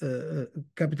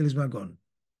capitalism are gone.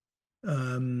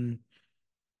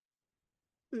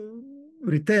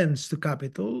 Returns to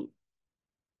capital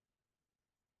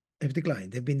have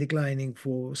declined. They've been declining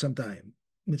for some time.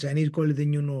 The Chinese call it the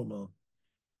new normal.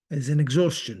 There's an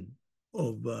exhaustion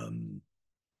of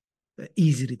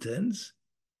easy returns.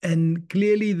 And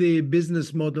clearly the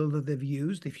business model that they've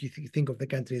used, if you think of the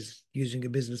country as using a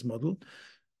business model,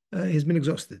 has been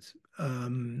exhausted.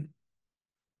 However,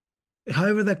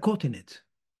 they're caught in it.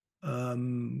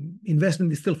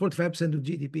 Investment is still 45% of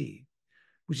GDP,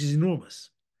 which is enormous.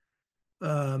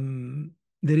 The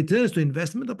returns to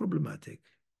investment are problematic.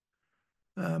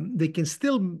 They can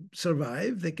still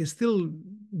survive, they can still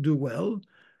do well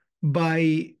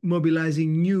by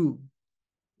mobilizing new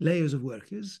layers of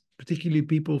workers, particularly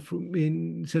people from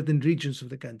in certain regions of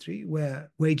the country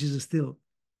where wages are still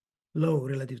low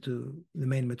relative to the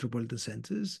main metropolitan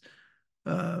centers.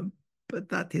 But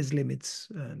that has limits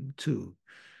too.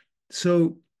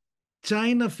 So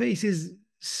China faces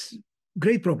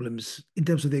great problems in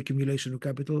terms of the accumulation of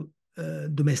capital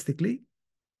domestically,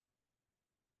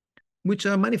 which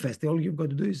are manifest. All you've got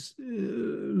to do is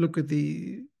look at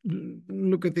the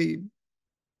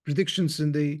predictions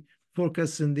and the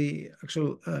forecasts and the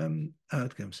actual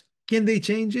outcomes. Can they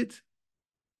change it?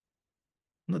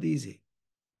 Not easy.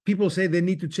 People say they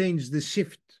need to change the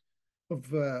shift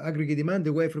of aggregate demand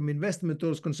away from investment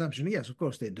towards consumption. Yes, of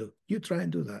course they do. You try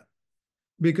and do that,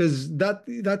 because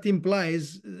that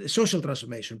implies social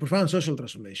transformation, profound social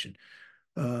transformation.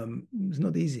 It's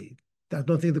not easy. I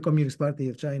don't think the Communist Party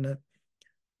of China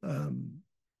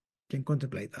can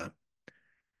contemplate that.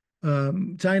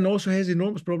 China also has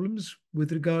enormous problems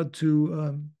with regard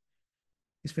to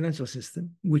its financial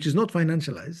system, which is not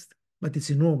financialized, but it's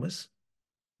enormous.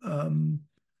 And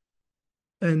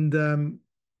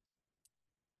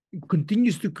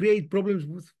continues to create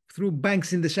problems through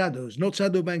banks in the shadows, not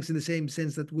shadow banks in the same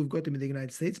sense that we've got them in the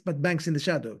United States, but banks in the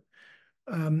shadow.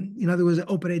 In other words,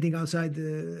 operating outside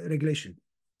the regulation.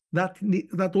 That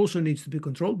also needs to be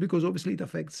controlled, because obviously it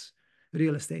affects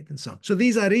real estate and so on. So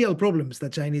these are real problems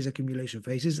that Chinese accumulation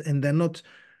faces, and they're not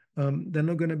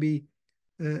going to be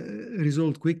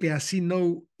resolved quickly. I see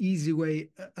no easy way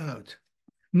out.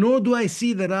 Nor do I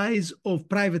see the rise of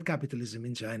private capitalism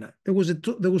in China. There was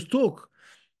talk.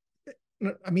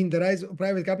 I mean, the rise of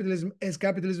private capitalism as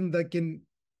capitalism that can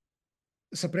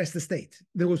suppress the state.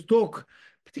 There was talk,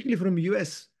 particularly from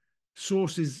US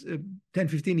sources 10,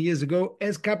 15 years ago,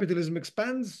 as capitalism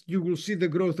expands, you will see the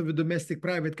growth of a domestic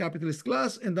private capitalist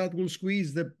class, and that will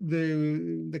squeeze the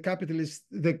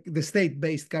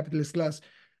state-based capitalist class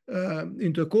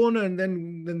into a corner, and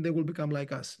then they will become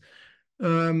like us.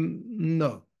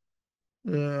 No.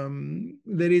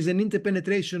 There is an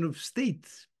interpenetration of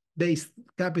state-based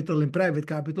capital and private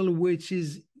capital, which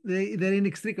is they're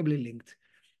inextricably linked.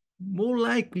 More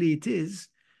likely it is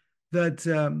that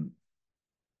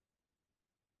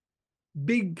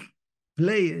big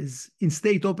players in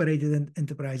state-operated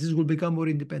enterprises will become more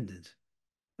independent.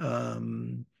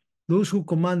 Those who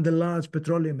command the large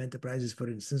petroleum enterprises, for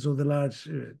instance, or the large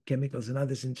chemicals and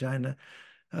others in China,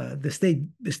 the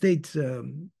state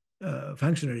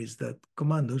functionaries that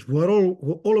command those, who are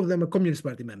all of them are Communist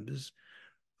Party members,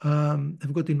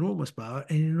 have got enormous power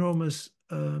and enormous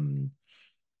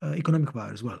economic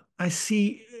power as well. I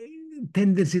see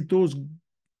tendency towards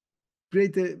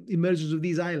greater emergence of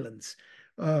these islands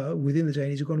within the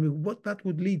Chinese economy. What that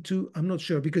would lead to, I'm not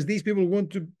sure, because these people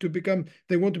want to become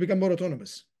more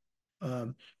autonomous.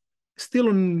 Still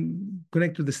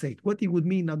connect to the state. What it would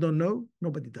mean, I don't know.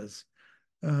 Nobody does.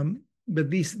 But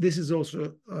this is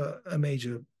also a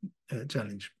major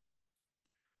challenge.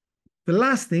 The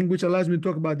last thing, which allows me to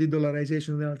talk about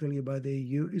de-dollarization, then I'll tell you about the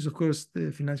EU, is of course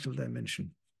the financial dimension.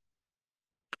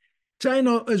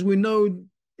 China, as we know,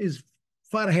 is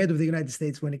far ahead of the United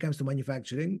States when it comes to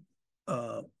manufacturing,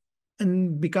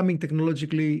 and becoming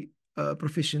technologically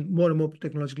proficient, more and more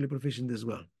technologically proficient as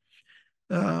well.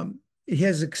 It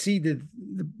has exceeded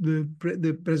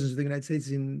the presence of the United States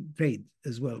in trade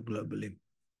as well globally.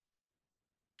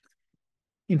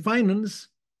 In finance,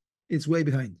 it's way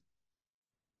behind.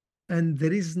 And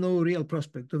there is no real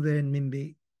prospect of the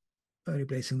renminbi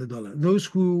replacing the dollar. Those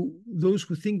who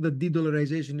think that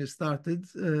de-dollarization has started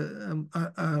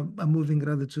are moving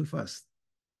rather too fast.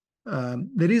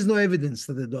 There is no evidence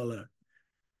that the dollar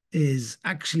is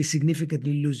actually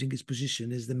significantly losing its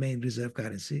position as the main reserve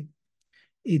currency.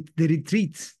 The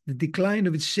retreat, the decline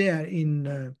of its share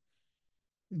in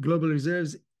global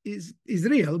reserves is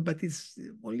real, but it's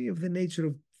only of the nature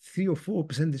of 3 or 4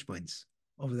 percentage points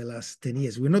over the last 10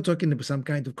 years. We're not talking about some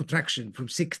kind of contraction from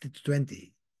 60 to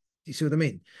 20. You see what I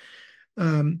mean?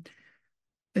 And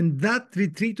that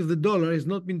retreat of the dollar has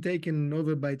not been taken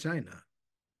over by China.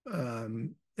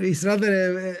 It's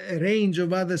rather a range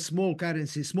of other smaller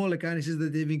currencies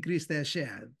that have increased their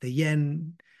share. The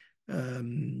yen,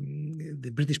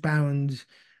 the British pound,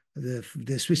 the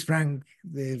Swiss franc,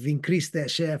 they've increased their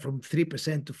share from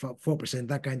 3% to 4%,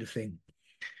 that kind of thing.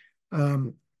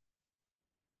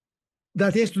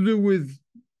 That has to do with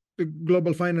the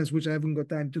global finance, which I haven't got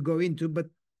time to go into, but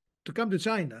to come to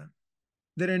China,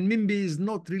 the renminbi is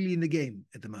not really in the game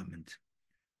at the moment.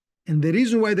 And the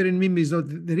reasons why the renminbi is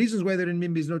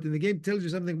not in the game tells you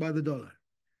something about the dollar.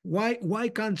 Why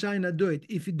can't China do it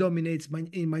if it dominates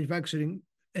in manufacturing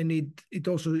and it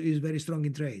also is very strong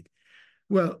in trade?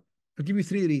 Well, I'll give you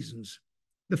 3 reasons.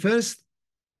 The first,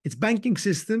 its banking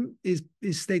system is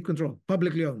state controlled,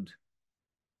 publicly owned.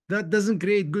 That doesn't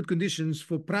create good conditions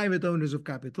for private owners of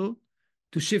capital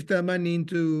to shift their money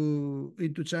into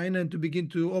China and to begin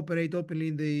to operate openly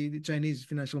in the Chinese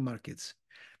financial markets.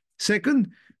 Second,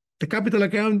 the capital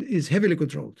account is heavily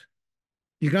controlled.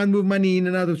 You can't move money in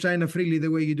and out of China freely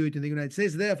the way you do it in the United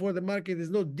States. Therefore, the market is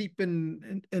not deep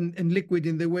and liquid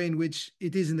in the way in which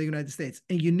it is in the United States.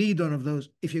 And you need one of those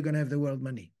if you're going to have the world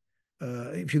money,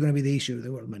 if you're going to be the issue of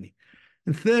the world money.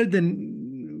 And third,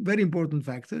 and very important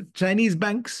factor, Chinese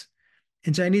banks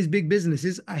and Chinese big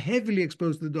businesses are heavily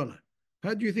exposed to the dollar.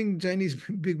 How do you think Chinese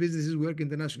big businesses work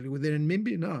internationally? With their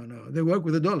renminbi? No, they work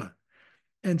with the dollar.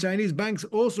 And Chinese banks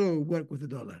also work with the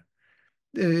dollar.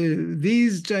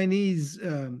 These Chinese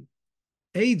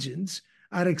agents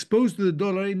are exposed to the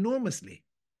dollar enormously.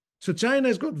 So China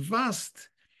has got vast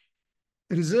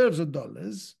reserves of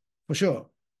dollars, for sure,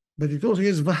 but it also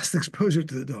has vast exposure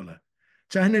to the dollar.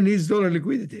 China needs dollar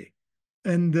liquidity.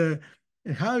 And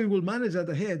how it will manage that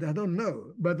ahead, I don't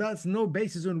know. But that's no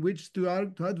basis on which to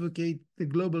advocate the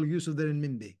global use of the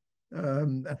renminbi.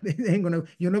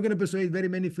 You're not going to persuade very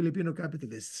many Filipino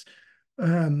capitalists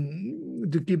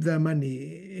to keep their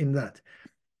money in that.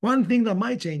 One thing that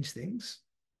might change things,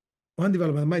 one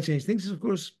development that might change things is, of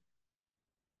course,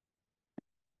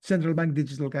 central bank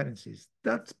digital currencies.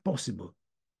 That's possible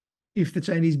if the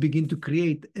Chinese begin to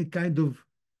create a kind of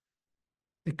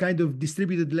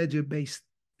distributed ledger-based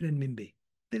renminbi.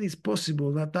 Then it's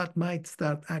possible that might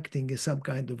start acting as some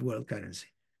kind of world currency.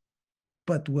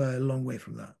 But we're a long way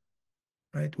from that,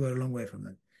 right? We're a long way from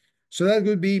that. So that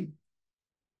would be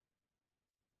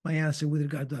my answer with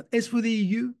regard to that. As for the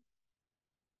EU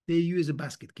is a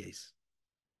basket case.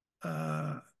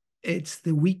 It's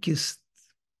the weakest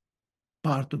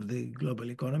part of the global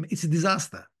economy. It's a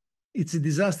disaster. It's a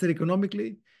disaster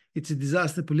economically. It's a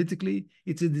disaster politically.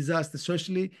 It's a disaster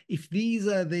socially. If these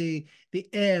are the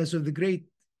heirs of the great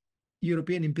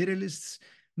European imperialists,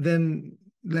 then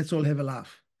let's all have a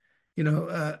laugh.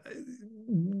 I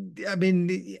mean,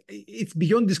 it's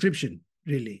beyond description,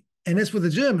 really. And as for the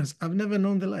Germans, I've never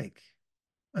known the like.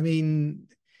 I mean,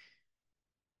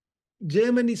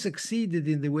 Germany succeeded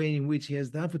in the way in which he has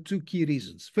done for two key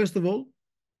reasons. First of all,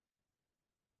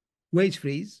 wage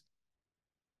freeze.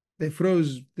 They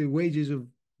froze the wages of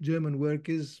German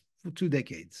workers for 2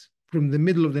 decades, from the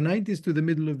middle of the 90s to the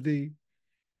middle of the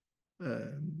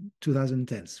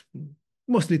 2010s.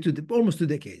 Mostly almost 2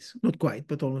 decades. Not quite,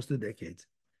 but almost 2 decades.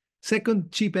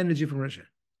 Second, cheap energy from Russia.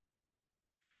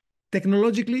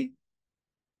 Technologically,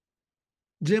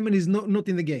 Germany is not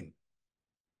in the game.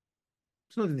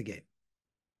 It's not in the game.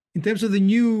 In terms of the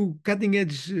new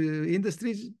cutting-edge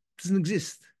industries, it doesn't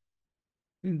exist.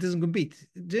 It doesn't compete.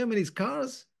 Germany's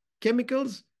cars,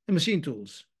 chemicals, and machine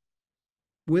tools.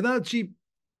 Without cheap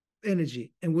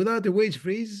energy and without a wage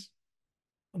freeze,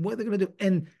 what are they going to do?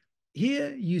 And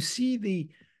here you see the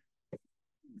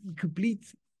complete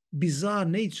bizarre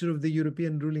nature of the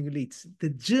European ruling elites. The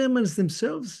Germans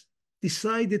themselves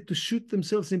decided to shoot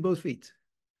themselves in both feet.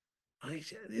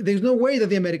 There's no way that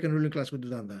the American ruling class would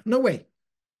have done that. No way.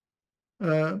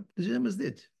 The Germans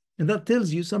did. And that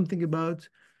tells you something about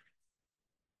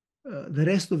the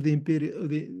rest of the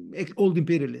old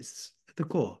imperialists at the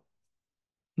core.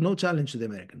 No challenge to the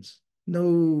Americans.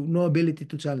 No ability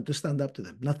to challenge, to stand up to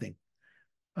them. Nothing.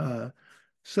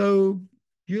 So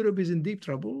Europe is in deep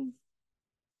trouble.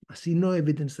 I see no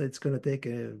evidence that it's going to take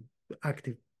an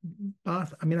active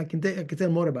path. I mean, I can say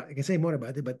more about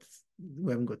it, but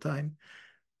we haven't got time.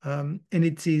 And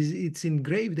it's in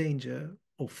grave danger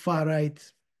of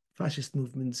far-right fascist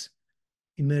movements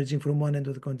emerging from one end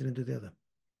of the continent to the other.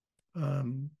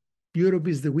 Europe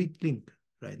is the weak link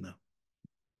right now.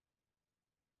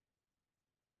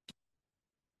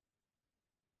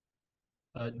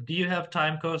 Do you have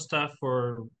time, Costa,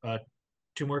 for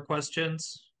 2 more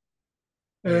questions?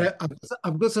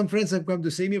 I've got some friends that have come to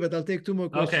see me, but I'll take 2 more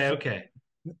questions. Okay.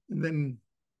 Then,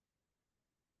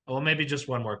 well, maybe just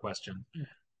 1 more question.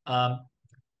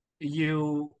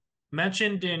 You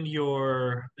mentioned in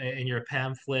your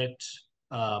pamphlet,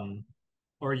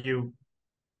 or you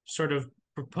sort of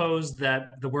proposed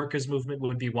that the workers' movement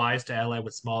would be wise to ally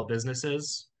with small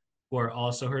businesses who are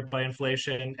also hurt by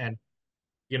inflation. And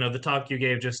the talk you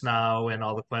gave just now and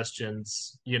all the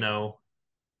questions,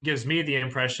 gives me the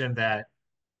impression that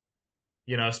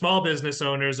small business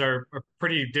owners are a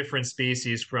pretty different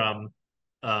species from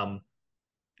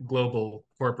global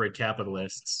corporate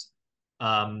capitalists.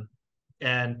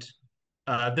 And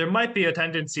there might be a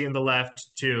tendency in the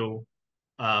left to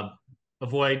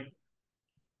avoid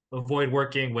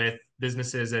working with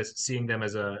businesses as seeing them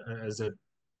as a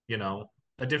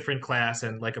a different class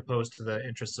and like opposed to the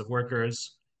interests of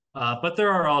workers. But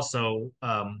there are also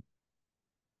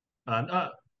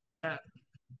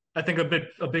I think a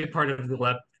big part of the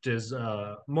left is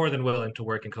more than willing to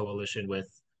work in coalition with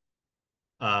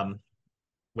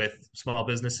small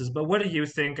businesses. But what do you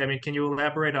think? I mean, can you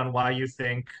elaborate on why you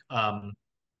think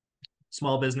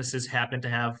small businesses happen to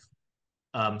have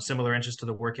similar interests to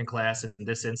the working class in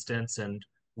this instance, and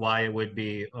why it would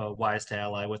be wise to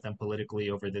ally with them politically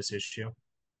over this issue?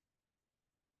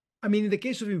 I mean, in the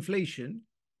case of inflation,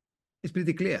 it's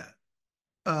pretty clear.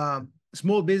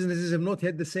 Small businesses have not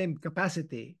had the same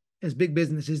capacity as big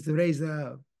businesses to raise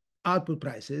their output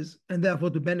prices and therefore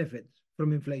to benefit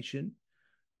from inflation.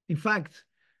 In fact,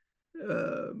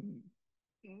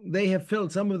 they have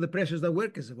felt some of the pressures that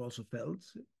workers have also felt,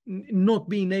 not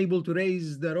being able to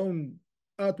raise their own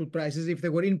output prices if they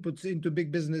were inputs into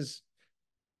big business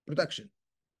production.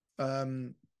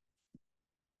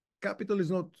 Capital is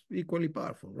not equally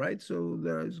powerful, right? So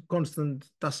there is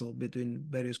constant tussle between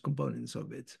various components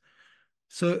of it.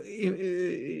 So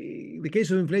the case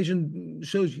of inflation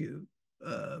shows you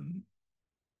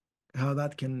how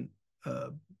that can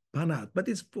pan out. But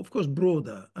it's, of course,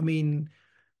 broader. I mean,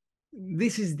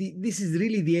 this is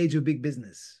really the age of big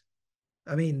business.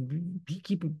 I mean,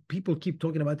 people keep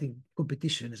talking about the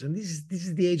competitions, and this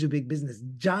is the age of big business.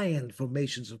 Giant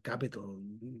formations of capital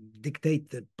dictate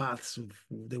the paths of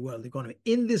the world economy.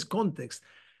 In this context,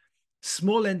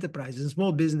 small enterprises and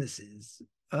small businesses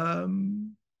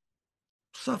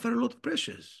suffer a lot of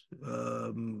pressures.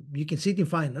 You can see it in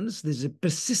finance. There's a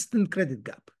persistent credit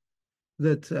gap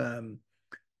that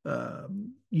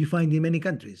you find in many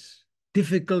countries.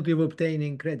 Difficulty of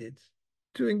obtaining credit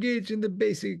to engage in the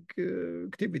basic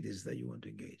activities that you want to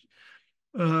engage.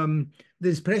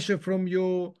 There's pressure from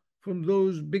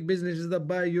those big businesses that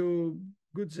buy your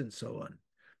goods and so on.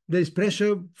 There's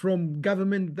pressure from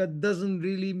government that doesn't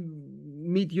really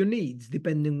meet your needs,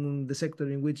 depending on the sector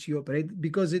in which you operate,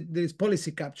 because there's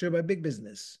policy capture by big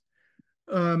business.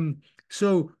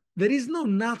 So there is no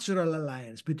natural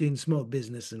alliance between small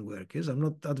business and workers. I'm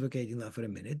not advocating that for a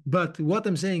minute. But what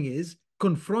I'm saying is,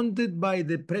 confronted by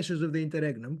the pressures of the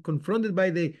interregnum, confronted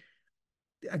by the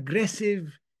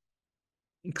aggressive,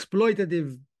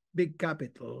 exploitative big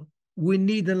capital, we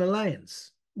need an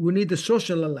alliance. We need a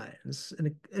social alliance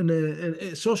and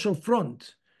a social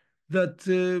front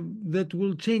that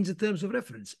will change the terms of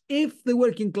reference. If the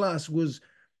working class was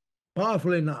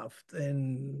powerful enough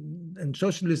and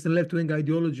socialist and left-wing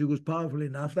ideology was powerful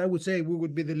enough, I would say we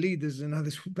would be the leaders and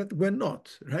others, but we're not,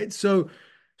 right? So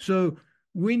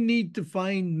we need to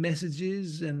find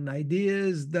messages and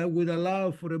ideas that would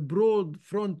allow for a broad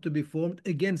front to be formed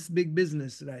against big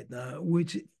business right now,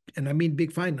 and I mean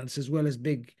big finance as well as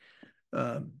big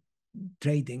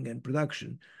trading and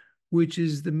production, which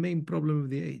is the main problem of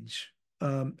the age.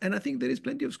 And I think there is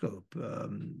plenty of scope.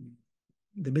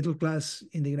 The middle class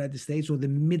in the United States, or the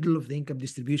middle of the income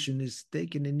distribution, has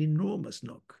taken an enormous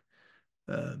knock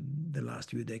the last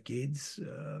few decades.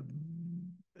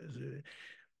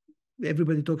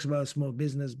 Everybody talks about small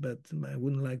business, but I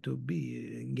wouldn't like to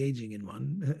be engaging in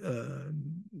one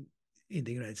in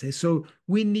the United States. So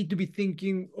we need to be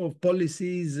thinking of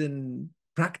policies and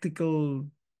practical,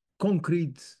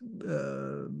 concrete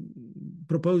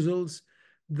proposals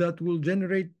that will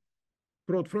generate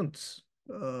broad fronts.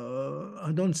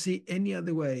 I don't see any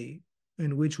other way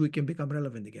in which we can become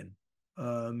relevant again.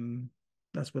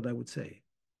 That's what I would say.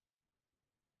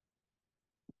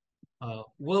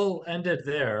 We'll end it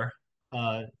there.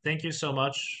 Thank you so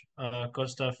much,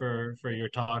 Costa, for your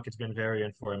talk. It's been very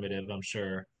informative. I'm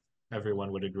sure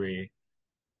everyone would agree.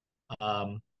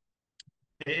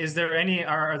 Is there any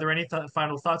are there any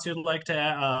final thoughts you'd like to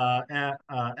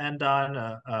end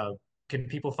on? Can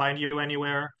people find you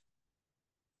anywhere?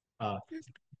 I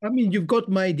mean, you've got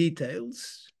my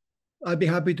details. I'd be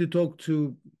happy to talk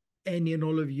to any and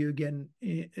all of you again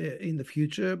in the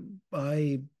future.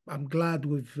 I'm glad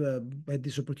we've had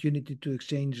this opportunity to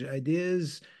exchange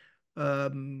ideas.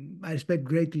 I respect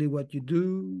greatly what you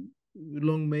do.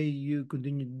 Long may you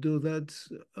continue to do that.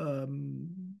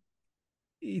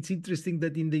 It's interesting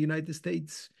that in the United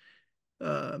States,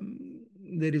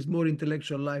 there is more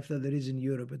intellectual life than there is in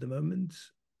Europe at the moment.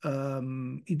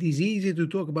 It is easier to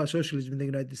talk about socialism in the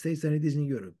United States than it is in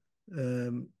Europe.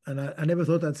 And I never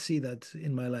thought I'd see that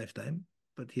in my lifetime,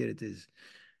 but here it is.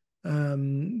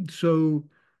 So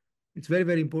it's very,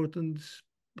 very important.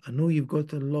 I know you've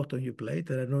got a lot on your plate,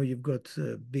 and I know you've got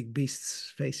big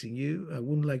beasts facing you. I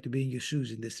wouldn't like to be in your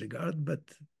shoes in this regard, but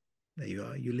there you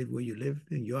are. You live where you live,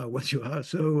 and you are what you are.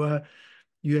 So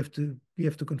you have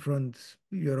to confront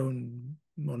your own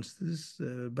monsters.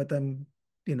 But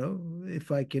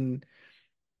if I can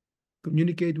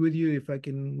communicate with you, if we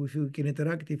can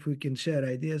interact, if we can share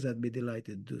ideas, I'd be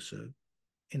delighted to do so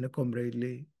in a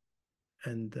comradely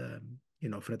and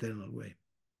fraternal way.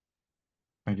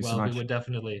 Thank you so Well, much. we would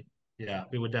definitely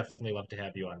love to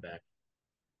have you on back.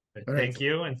 All right. Thank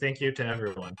you, and thank you to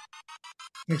everyone.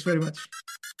 Thanks very much.